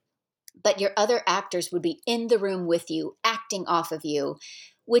limited, but your other actors would be in the room with you, acting off of you,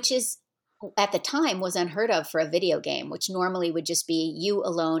 which is at the time was unheard of for a video game, which normally would just be you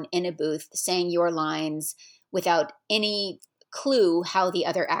alone in a booth saying your lines without any clue how the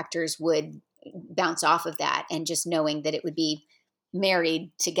other actors would bounce off of that, and just knowing that it would be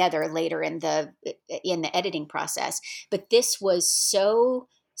married together later in the editing process. But this was so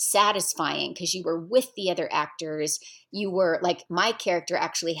satisfying because you were with the other actors. You were like, my character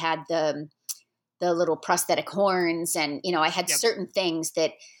actually had the little prosthetic horns, and I had Yep. certain things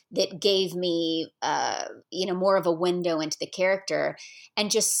that gave me more of a window into the character.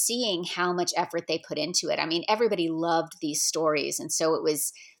 And just seeing how much effort they put into it, I mean, everybody loved these stories, and so it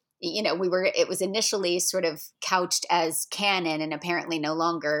was, it was initially sort of couched as canon and apparently no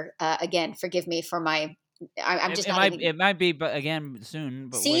longer. Again, forgive me for my, I'm it, just it not might even. it might be, but again soon,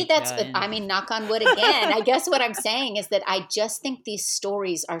 but See, like that's, I mean, knock on wood again. I guess what I'm saying is that I just think these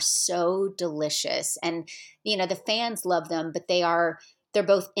stories are so delicious. And, the fans love them, but they're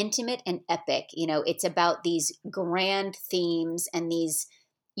both intimate and epic. It's about these grand themes and these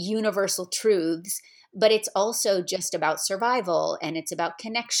universal truths, but it's also just about survival and it's about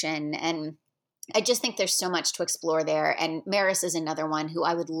connection. And I just think there's so much to explore there. And Maris is another one who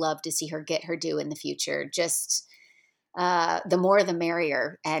I would love to see her get her due in the future. Just, the more the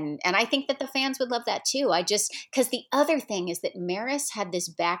merrier, and I think that the fans would love that too. I just, because the other thing is that Maris had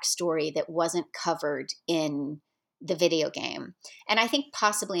this backstory that wasn't covered in the video game, and I think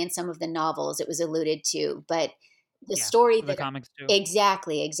possibly in some of the novels it was alluded to, but the yeah, story the that, comics too.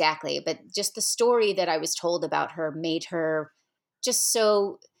 exactly, but just the story that I was told about her made her just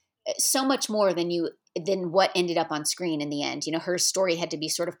so much more than what ended up on screen in the end. Her story had to be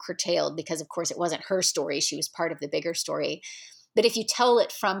sort of curtailed because of course it wasn't her story. She was part of the bigger story. But if you tell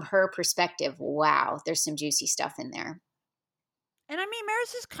it from her perspective, wow, there's some juicy stuff in there. And I mean,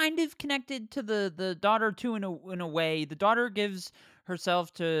 Maris is kind of connected to the daughter too, in a way. The daughter gives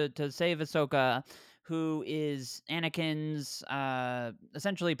herself to save Ahsoka, who is Anakin's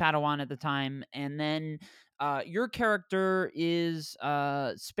essentially Padawan at the time, and then your character is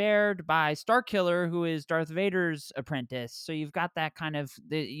spared by Starkiller, who is Darth Vader's apprentice. So you've got that kind of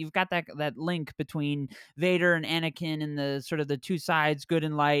you've got that link between Vader and Anakin, and the sort of the two sides, good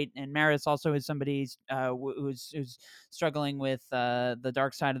and light. And Maris also is somebody who's struggling with the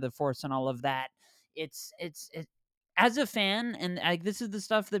dark side of the Force and all of that. It's as a fan, and like this is the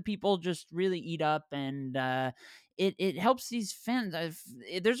stuff that people just really eat up, and it helps these fans.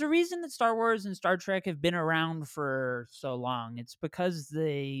 There's a reason that Star Wars and Star Trek have been around for so long. It's because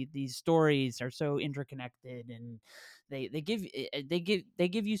these stories are so interconnected, and they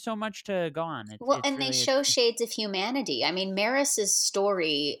give you so much to go on. It's Well, it's and they really show shades of humanity. I mean, Maris's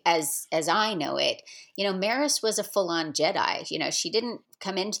story, as I know it, Maris was a full on Jedi. She didn't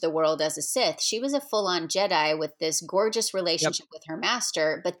come into the world as a Sith. She was a full on Jedi with this gorgeous yep. relationship with her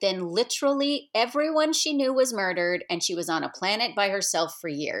master. But then, literally, everyone she knew was murdered, and she was on a planet by herself for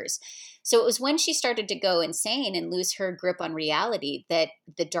years. So it was when she started to go insane and lose her grip on reality that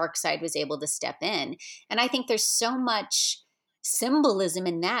the dark side was able to step in. And I think there's so much symbolism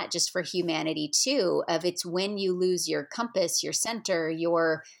in that just for humanity too, of it's when you lose your compass, your center,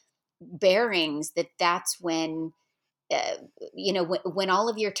 your bearings, that's when uh, when all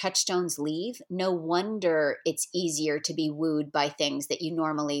of your touchstones leave. No wonder it's easier to be wooed by things that you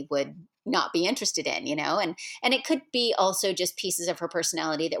normally would not be interested in, and it could be also just pieces of her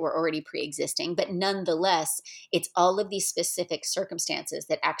personality that were already pre-existing, but nonetheless it's all of these specific circumstances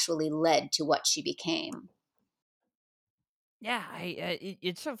that actually led to what she became. Yeah,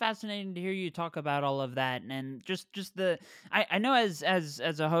 it's so fascinating to hear you talk about all of that, and just the I know as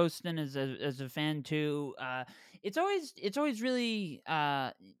a host and as a fan too. It's always really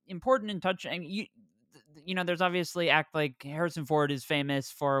important and touching. There's obviously act like Harrison Ford is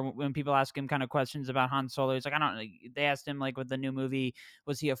famous for when people ask him kind of questions about Han Solo. He's like, I don't. They asked him like with the new movie,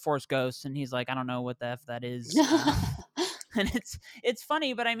 was he a Force ghost, and he's like, I don't know what the f that is. And it's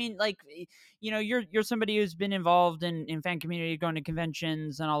funny, but I mean, like, you're somebody who's been involved in fan community, going to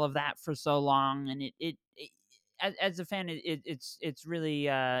conventions and all of that for so long, and as a fan, it's really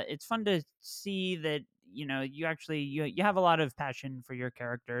it's fun to see that you actually you have a lot of passion for your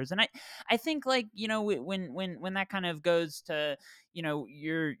characters. And I think, like, when that kind of goes to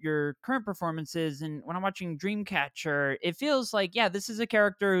your current performances, and when I'm watching Dreamcatcher, it feels like, yeah, this is a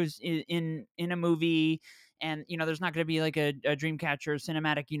character who's in a movie, and there's not going to be like a Dreamcatcher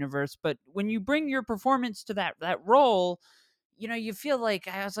cinematic universe, but when you bring your performance to that role, you feel like,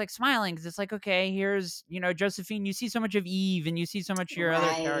 I was like smiling, because it's like, okay, here's Josephine. You see so much of Eve, and you see so much of your other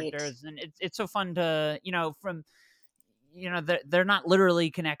Right. characters, and it's so fun to from they're not literally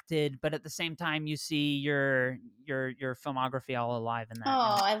connected, but at the same time you see your filmography all alive in that,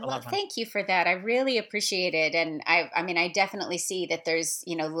 Oh, and it's I a lot love. of fun. Thank you for that. I really appreciate it, and I mean, I definitely see that there's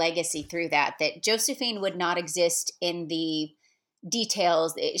legacy through that. That Josephine would not exist in the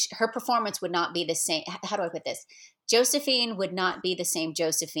details. Her performance would not be the same. How do I put this? Josephine would not be the same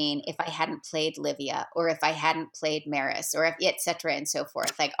Josephine if I hadn't played Livia, or if I hadn't played Maris, or if, et cetera, and so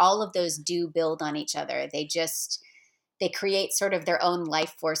forth. Like, all of those do build on each other. They create sort of their own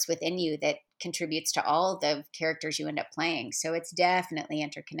life force within you that contributes to all the characters you end up playing. So it's definitely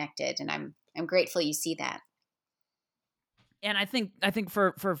interconnected, and I'm grateful you see that. And I think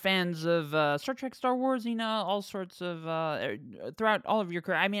for fans of Star Trek, Star Wars, all sorts of throughout all of your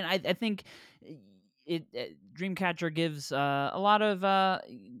career, I mean, I think Dreamcatcher gives a lot of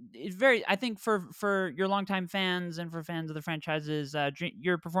it's very, I think, for your longtime fans and for fans of the franchises,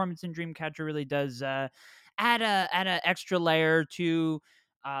 your performance in Dreamcatcher really does add a extra layer to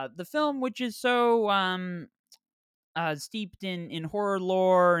the film, which is so steeped in horror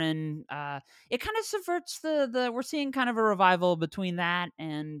lore, and it kind of subverts the we're seeing kind of a revival between that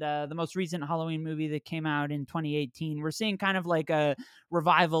and the most recent Halloween movie that came out in 2018. We're seeing kind of like a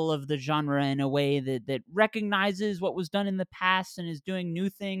revival of the genre in a way that recognizes what was done in the past and is doing new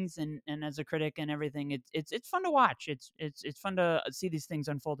things. And as a critic and everything, it's fun to watch. It's fun to see these things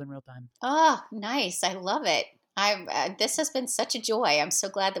unfold in real time. Oh, nice. I love it. This has been such a joy. I'm so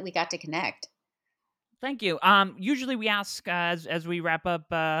glad that we got to connect. Thank you. Usually we ask as we wrap up.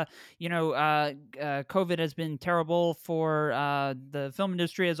 COVID has been terrible for the film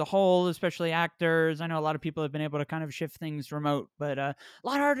industry as a whole, especially actors. I know a lot of people have been able to kind of shift things remote, but a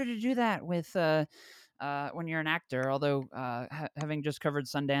lot harder to do that with when you're an actor. Although having just covered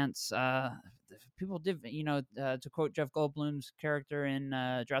Sundance, people did, to quote Jeff Goldblum's character in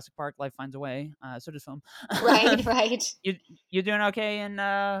Jurassic Park, life finds a way. So does film. Right, right. you you doing okay in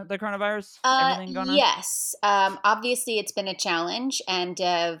the coronavirus? Everything going on? Yes. Obviously, it's been a challenge, and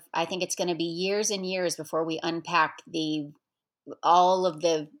I think it's going to be years and years before we unpack the all of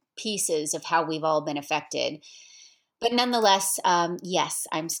the pieces of how we've all been affected. But nonetheless, yes,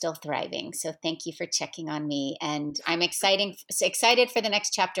 I'm still thriving. So thank you for checking on me, and I'm excited for the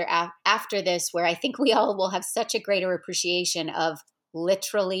next chapter after this, where I think we all will have such a greater appreciation of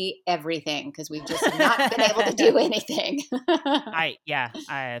literally everything because we've just not been able to do anything. I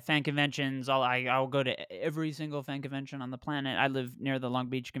fan conventions. I'll go to every single fan convention on the planet. I live near the Long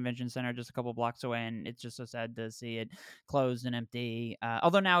Beach Convention Center, just a couple blocks away, and it's just so sad to see it closed and empty.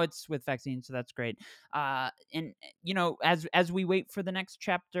 Although now it's with vaccines, so that's great. And as we wait for the next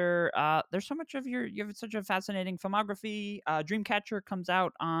chapter, there's so much of you have such a fascinating filmography. Dreamcatcher comes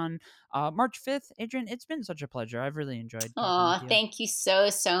out on March 5th. Adrian, it's been such a pleasure. I've really enjoyed talking with Oh, you. thank you so,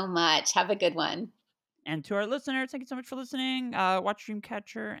 so much. Have a good one. And to our listeners, thank you so much for listening. Watch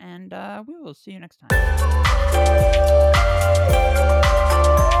Dreamcatcher, and we will see you next time.